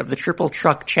change of the triple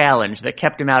truck challenge that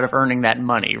kept him out of earning that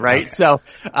money, right? Okay. So,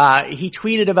 he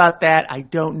tweeted about that. I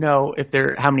don't know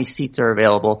how many seats are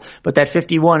available, but that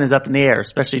 51 is up in the air,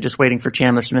 especially just waiting for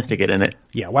Chandler Smith to get in it.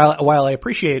 Yeah. While I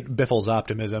appreciate Biffle's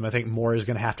optimism, I think more is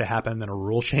going to have to happen than a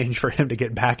rule change for him to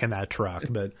get back in that truck,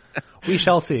 but we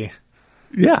shall see.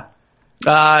 Yeah.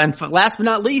 And last but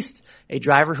not least, a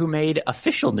driver who made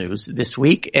official news this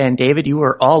week, and David, you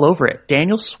were all over it.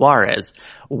 Daniel Suarez.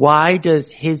 Why does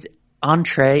his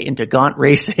entree into Gaunt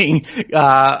Racing,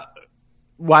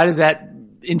 why does that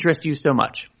interest you so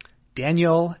much?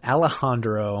 Daniel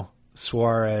Alejandro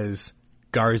Suarez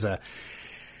Garza.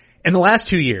 In the last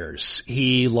 2 years,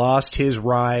 he lost his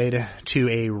ride to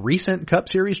a recent Cup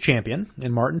Series champion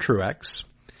in Martin Truex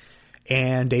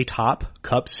and a top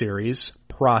Cup Series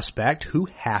prospect who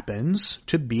happens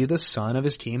to be the son of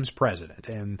his team's president.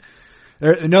 And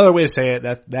another way to say it,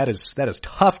 that is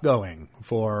tough going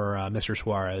for Mr.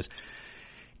 Suarez.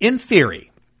 In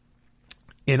theory,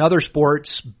 in other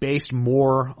sports based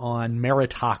more on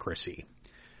meritocracy,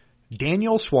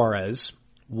 Daniel Suarez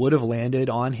would have landed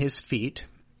on his feet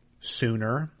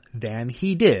sooner than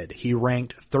he did. He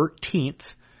ranked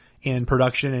 13th in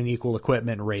production and equal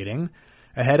equipment rating,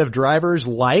 ahead of drivers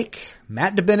like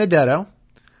Matt DiBenedetto,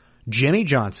 Jimmy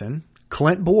Johnson,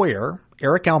 Clint Bowyer,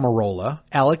 Eric Almirola,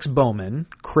 Alex Bowman,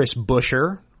 Chris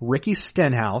Buescher, Ricky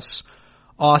Stenhouse,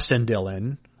 Austin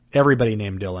Dillon, everybody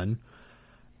named Dillon.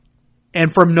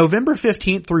 And from November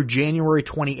 15th through January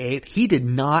 28th, he did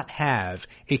not have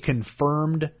a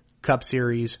confirmed Cup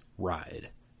Series ride.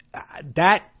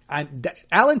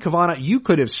 Alan Cavanna, you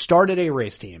could have started a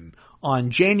race team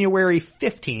on January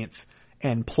 15th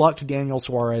and plucked Daniel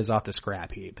Suarez off the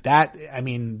scrap heap.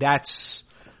 That's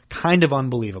kind of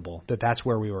unbelievable that's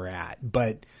where we were at.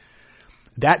 But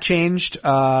that changed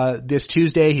this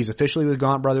Tuesday. He's officially with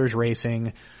Gaunt Brothers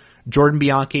Racing. Jordan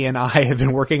Bianchi and I have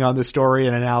been working on this story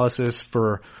and analysis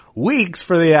for weeks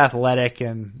for The Athletic,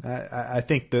 and I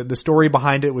think the story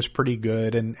behind it was pretty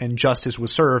good, and justice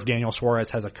was served. Daniel Suarez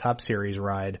has a Cup Series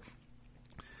ride.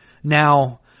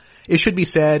 Now, it should be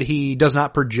said he does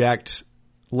not project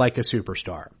like a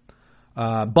superstar,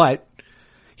 but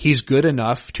he's good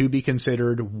enough to be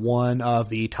considered one of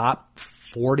the top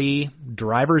 40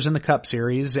 drivers in the Cup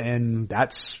Series, and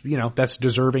that's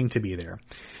deserving to be there.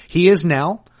 He is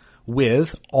now,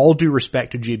 with all due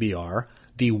respect to GBR,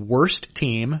 the worst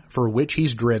team for which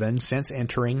he's driven since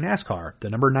entering NASCAR. The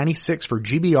number 96 for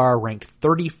GBR ranked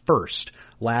 31st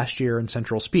last year in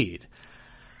Central Speed.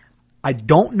 I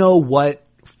don't know what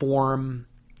form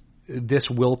this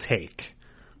will take,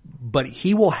 but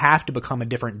he will have to become a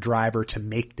different driver to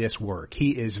make this work. He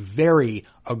is very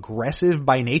aggressive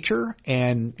by nature,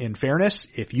 and in fairness,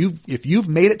 if you've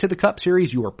made it to the Cup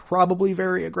Series, you are probably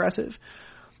very aggressive.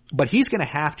 But he's going to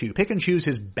have to pick and choose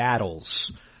his battles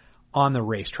on the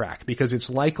racetrack, because it's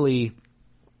likely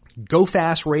Go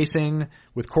Fast Racing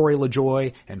with Corey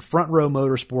LaJoie and Front Row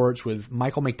Motorsports with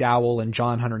Michael McDowell and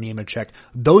John Hunter Nemechek.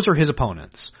 Those are his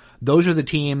opponents. Those are the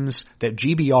teams that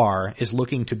GBR is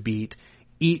looking to beat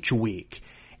each week.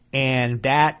 And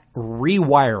that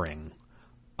rewiring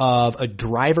of a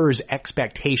driver's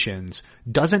expectations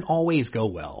doesn't always go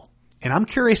well. And I'm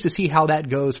curious to see how that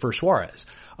goes for Suarez.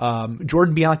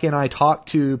 Jordan Bianchi and I talked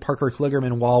to Parker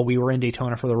Kligerman while we were in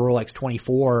Daytona for the Rolex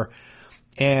 24.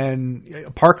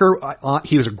 And Parker,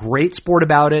 he was a great sport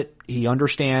about it. He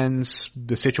understands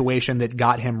the situation that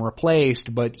got him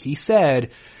replaced, but he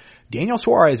said Daniel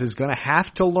Suarez is going to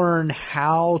have to learn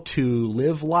how to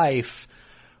live life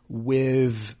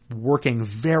with working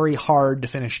very hard to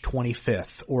finish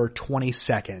 25th or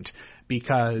 22nd,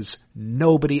 because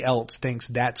nobody else thinks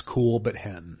that's cool but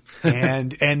him.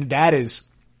 And that is,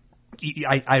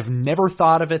 I've never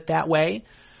thought of it that way,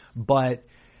 but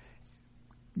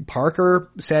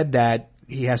Parker said that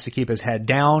he has to keep his head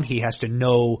down. He has to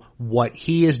know what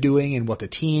he is doing and what the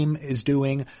team is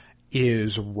doing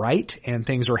is right, and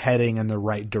things are heading in the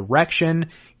right direction,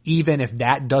 even if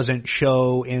that doesn't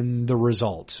show in the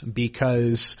results.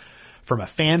 Because from a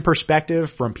fan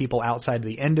perspective, from people outside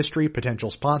the industry, potential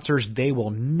sponsors, they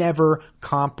will never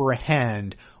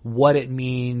comprehend what it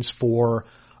means for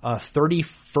a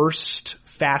 31st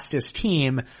fastest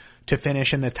team to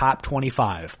finish in the top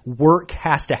 25. Work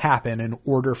has to happen in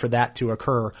order for that to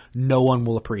occur. No one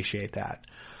will appreciate that.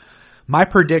 My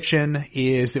prediction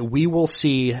is that we will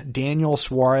see Daniel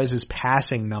Suarez's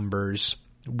passing numbers,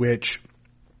 which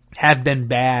have been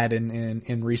bad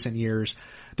in recent years.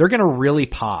 They're going to really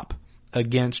pop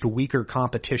against weaker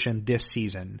competition this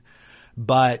season,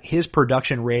 but his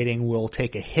production rating will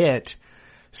take a hit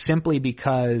simply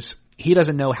because he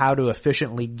doesn't know how to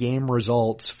efficiently game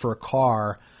results for a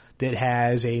car that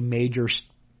has a major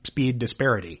speed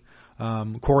disparity.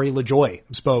 Corey LaJoie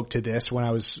spoke to this when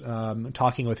I was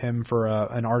talking with him for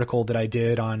an article that I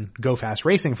did on Go Fast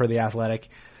Racing for The Athletic.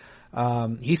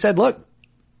 He said, look,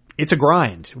 it's a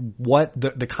grind. What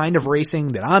the kind of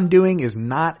racing that I'm doing is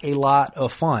not a lot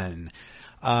of fun.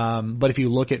 But if you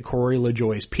look at Corey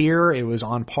LaJoie's peer, it was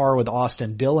on par with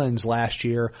Austin Dillon's last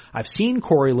year. I've seen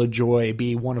Corey LaJoie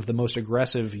be one of the most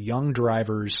aggressive young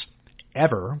drivers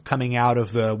ever coming out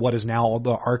of what is now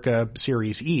the ARCA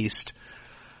Series East.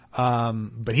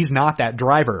 But he's not that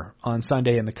driver on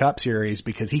Sunday in the Cup Series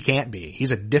because he can't be.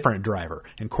 He's a different driver.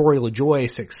 And Corey LaJoie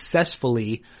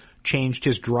successfully changed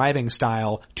his driving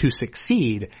style to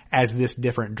succeed as this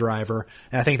different driver.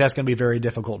 And I think that's going to be very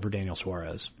difficult for Daniel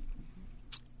Suarez.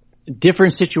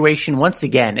 Different situation once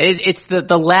again. It's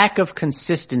the lack of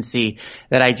consistency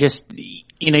that I just,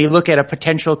 you look at a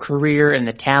potential career and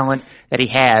the talent that he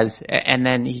has, and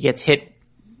then he gets hit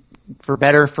for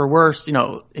better, for worse,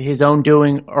 his own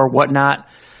doing or whatnot.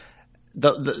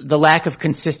 The lack of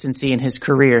consistency in his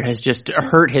career has just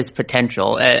hurt his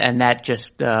potential, and that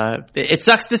just it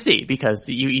sucks to see because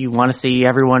you want to see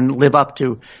everyone live up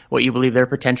to what you believe their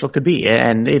potential could be.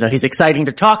 And he's exciting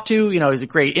to talk to. He's a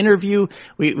great interview.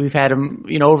 We've had him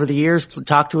over the years,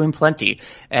 talk to him plenty,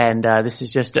 and this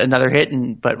is just another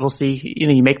hit. But we'll see.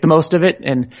 You make the most of it.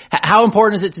 And how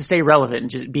important is it to stay relevant and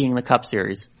just being in the Cup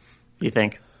Series? Do you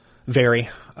think? Very.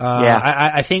 Yeah.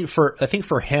 I think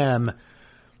for him.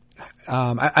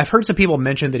 I've heard some people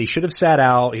mention that he should have sat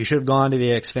out. He should have gone to the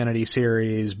Xfinity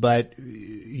Series, but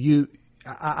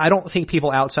I don't think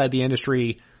people outside the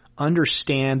industry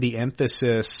understand the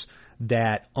emphasis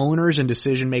that owners and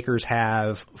decision makers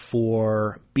have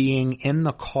for being in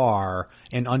the car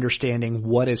and understanding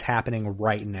what is happening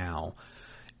right now.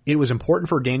 It was important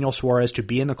for Daniel Suarez to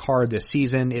be in the car this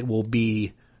season. It will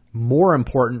be more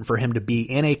important for him to be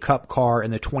in a Cup car in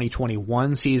the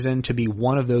 2021 season, to be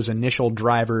one of those initial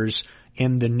drivers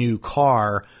in the new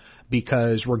car,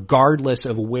 because regardless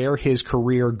of where his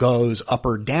career goes up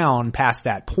or down past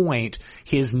that point,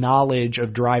 his knowledge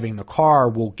of driving the car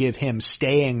will give him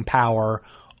staying power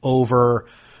over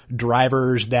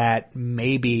drivers that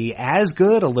may be as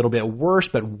good, a little bit worse,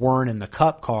 but weren't in the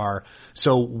Cup car.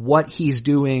 So what he's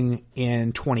doing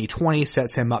in 2020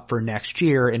 sets him up for next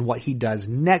year, and what he does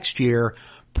next year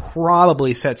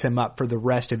probably sets him up for the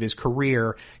rest of his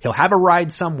career. He'll have a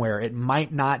ride somewhere. It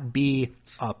might not be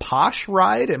a posh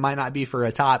ride. It might not be for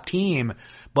a top team,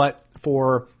 but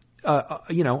for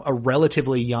a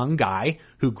relatively young guy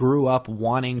who grew up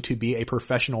wanting to be a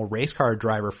professional race car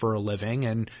driver for a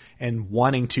living and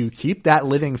wanting to keep that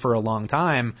living for a long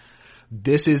time,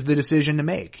 this is the decision to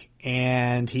make.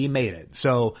 And he made it.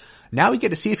 So now we get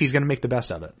to see if he's going to make the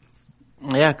best of it.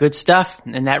 Yeah, good stuff.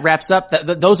 And that wraps up.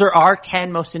 Those are our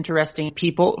 10 most interesting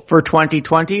people for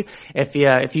 2020.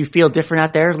 If you feel different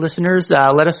out there, listeners,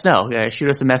 let us know.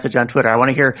 Shoot us a message on Twitter. I want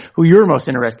to hear who your most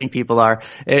interesting people are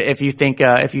if you think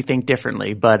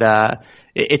differently. But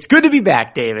it's good to be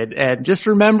back, David. And just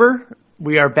remember,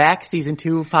 we are back, Season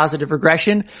 2 of Positive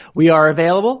Regression. We are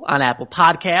available on Apple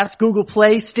Podcasts, Google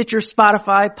Play, Stitcher,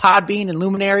 Spotify, Podbean, and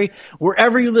Luminary.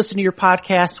 Wherever you listen to your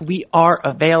podcasts, we are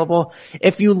available.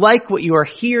 If you like what you are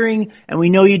hearing, and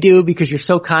we know you do because you're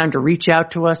so kind to reach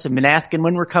out to us and been asking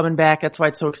when we're coming back, that's why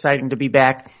it's so exciting to be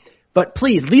back. But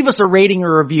please leave us a rating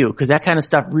or review, because that kind of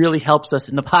stuff really helps us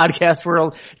in the podcast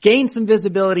world. Gain some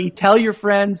visibility. Tell your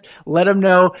friends. Let them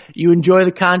know you enjoy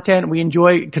the content. We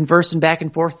enjoy conversing back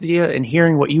and forth with you and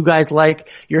hearing what you guys like.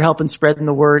 Your help in spreading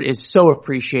the word is so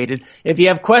appreciated. If you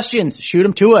have questions, shoot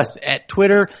them to us at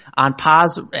Twitter on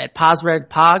at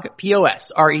POSREGPOD,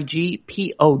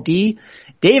 POSREGPOD.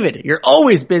 David, you're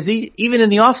always busy. Even in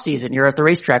the off season, you're at the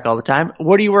racetrack all the time.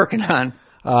 What are you working on?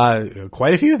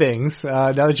 Quite a few things,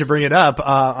 now that you bring it up,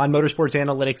 on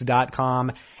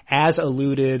motorsportsanalytics.com. As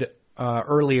alluded,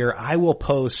 earlier, I will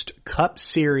post Cup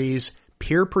Series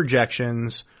peer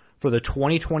projections for the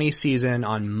 2020 season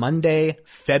on Monday,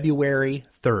 February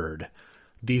 3rd.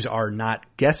 These are not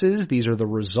guesses. These are the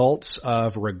results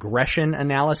of regression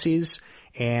analyses.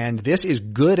 And this is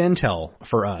good intel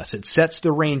for us. It sets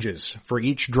the ranges for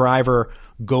each driver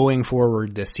going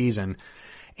forward this season.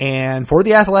 And for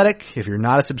The Athletic, if you're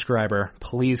not a subscriber,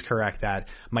 please correct that.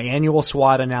 My annual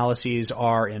SWOT analyses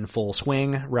are in full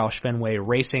swing. Roush Fenway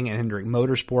Racing and Hendrick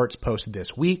Motorsports posted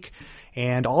this week.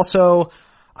 And also,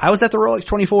 I was at the Rolex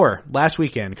 24 last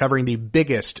weekend covering the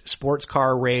biggest sports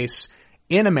car race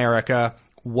in America,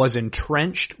 was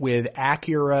entrenched with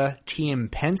Acura Team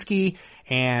Penske,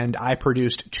 and I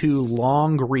produced 2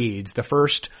 long reads. The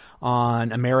first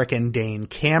on American Dane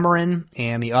Cameron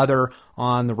and the other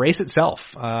on the race itself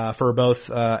for both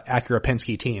Acura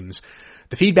Penske teams.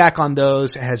 The feedback on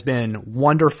those has been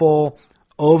wonderful,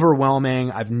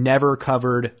 overwhelming. I've never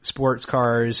covered sports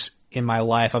cars in my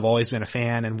life. I've always been a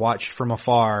fan and watched from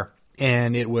afar,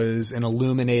 and it was an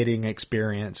illuminating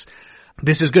experience.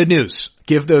 This is good news.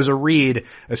 Give those a read,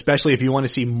 especially if you want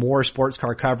to see more sports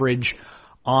car coverage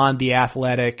on The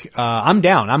Athletic. I'm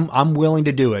down. I'm willing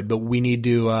to do it, but we need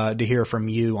to hear from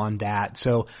you on that.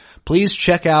 So please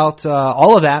check out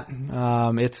all of that.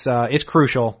 It's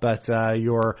crucial, but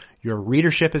your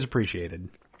readership is appreciated.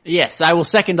 Yes, I will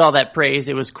second all that praise.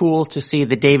 It was cool to see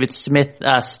the David Smith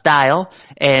style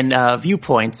and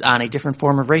viewpoints on a different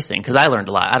form of racing, because I learned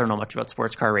a lot. I don't know much about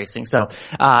sports car racing, so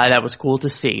that was cool to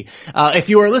see. If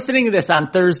you are listening to this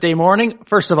on Thursday morning,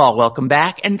 first of all, welcome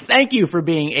back, and thank you for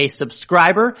being a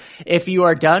subscriber. If you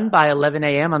are done by 11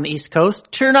 a.m. on the East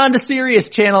Coast, turn on to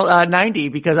Sirius Channel 90,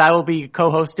 because I will be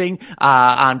co-hosting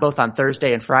on both on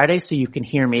Thursday and Friday, so you can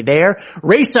hear me there.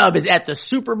 Race Hub is at the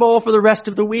Super Bowl for the rest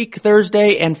of the week,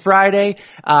 Thursday and Friday,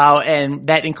 and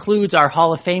that includes our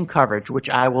Hall of Fame coverage, which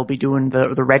I will be doing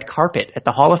the red carpet at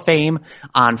the Hall of Fame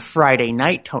on Friday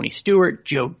night. Tony Stewart,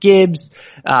 Joe Gibbs,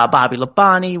 Bobby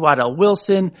Labonte, Waddell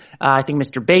Wilson. I think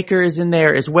Mr. Baker is in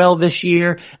there as well this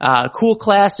year. Cool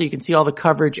class, so you can see all the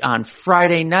coverage on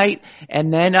Friday night.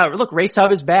 And then, look, Race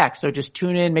Hub is back, so just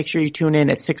tune in. Make sure you tune in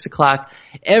at 6 o'clock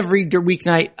every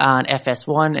weeknight on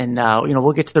FS1, and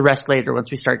we'll get to the rest later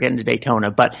once we start getting to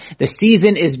Daytona. But the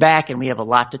season is back, and we have a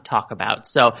lot to talk about.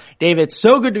 So, David,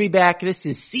 so good to be back. This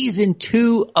is season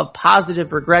 2 of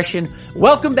Positive Regression.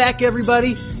 Welcome back,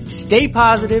 everybody. Stay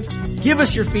positive. Give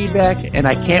us your feedback, and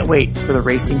I can't wait for the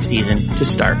racing season to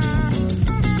start.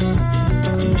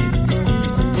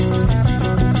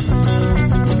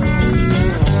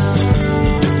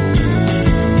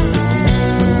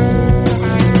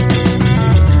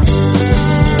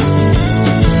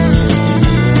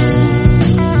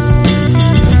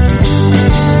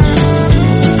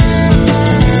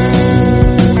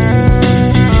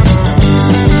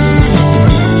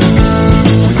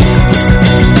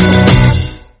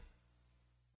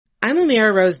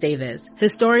 Amira Rose Davis,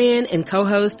 historian and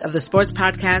co-host of the sports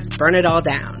podcast Burn It All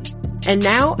Down. And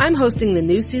now I'm hosting the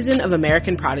new season of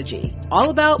American Prodigy, all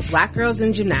about Black girls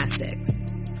in gymnastics.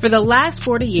 For the last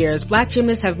 40 years, Black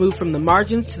gymnasts have moved from the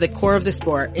margins to the core of the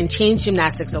sport and changed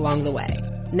gymnastics along the way.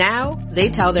 Now, they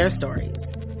tell their stories.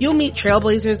 You'll meet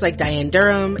trailblazers like Diane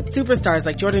Durham, superstars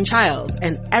like Jordan Childs,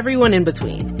 and everyone in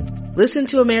between. Listen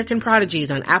to American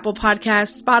Prodigies on Apple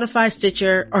Podcasts, Spotify,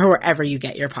 Stitcher, or wherever you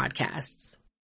get your podcasts.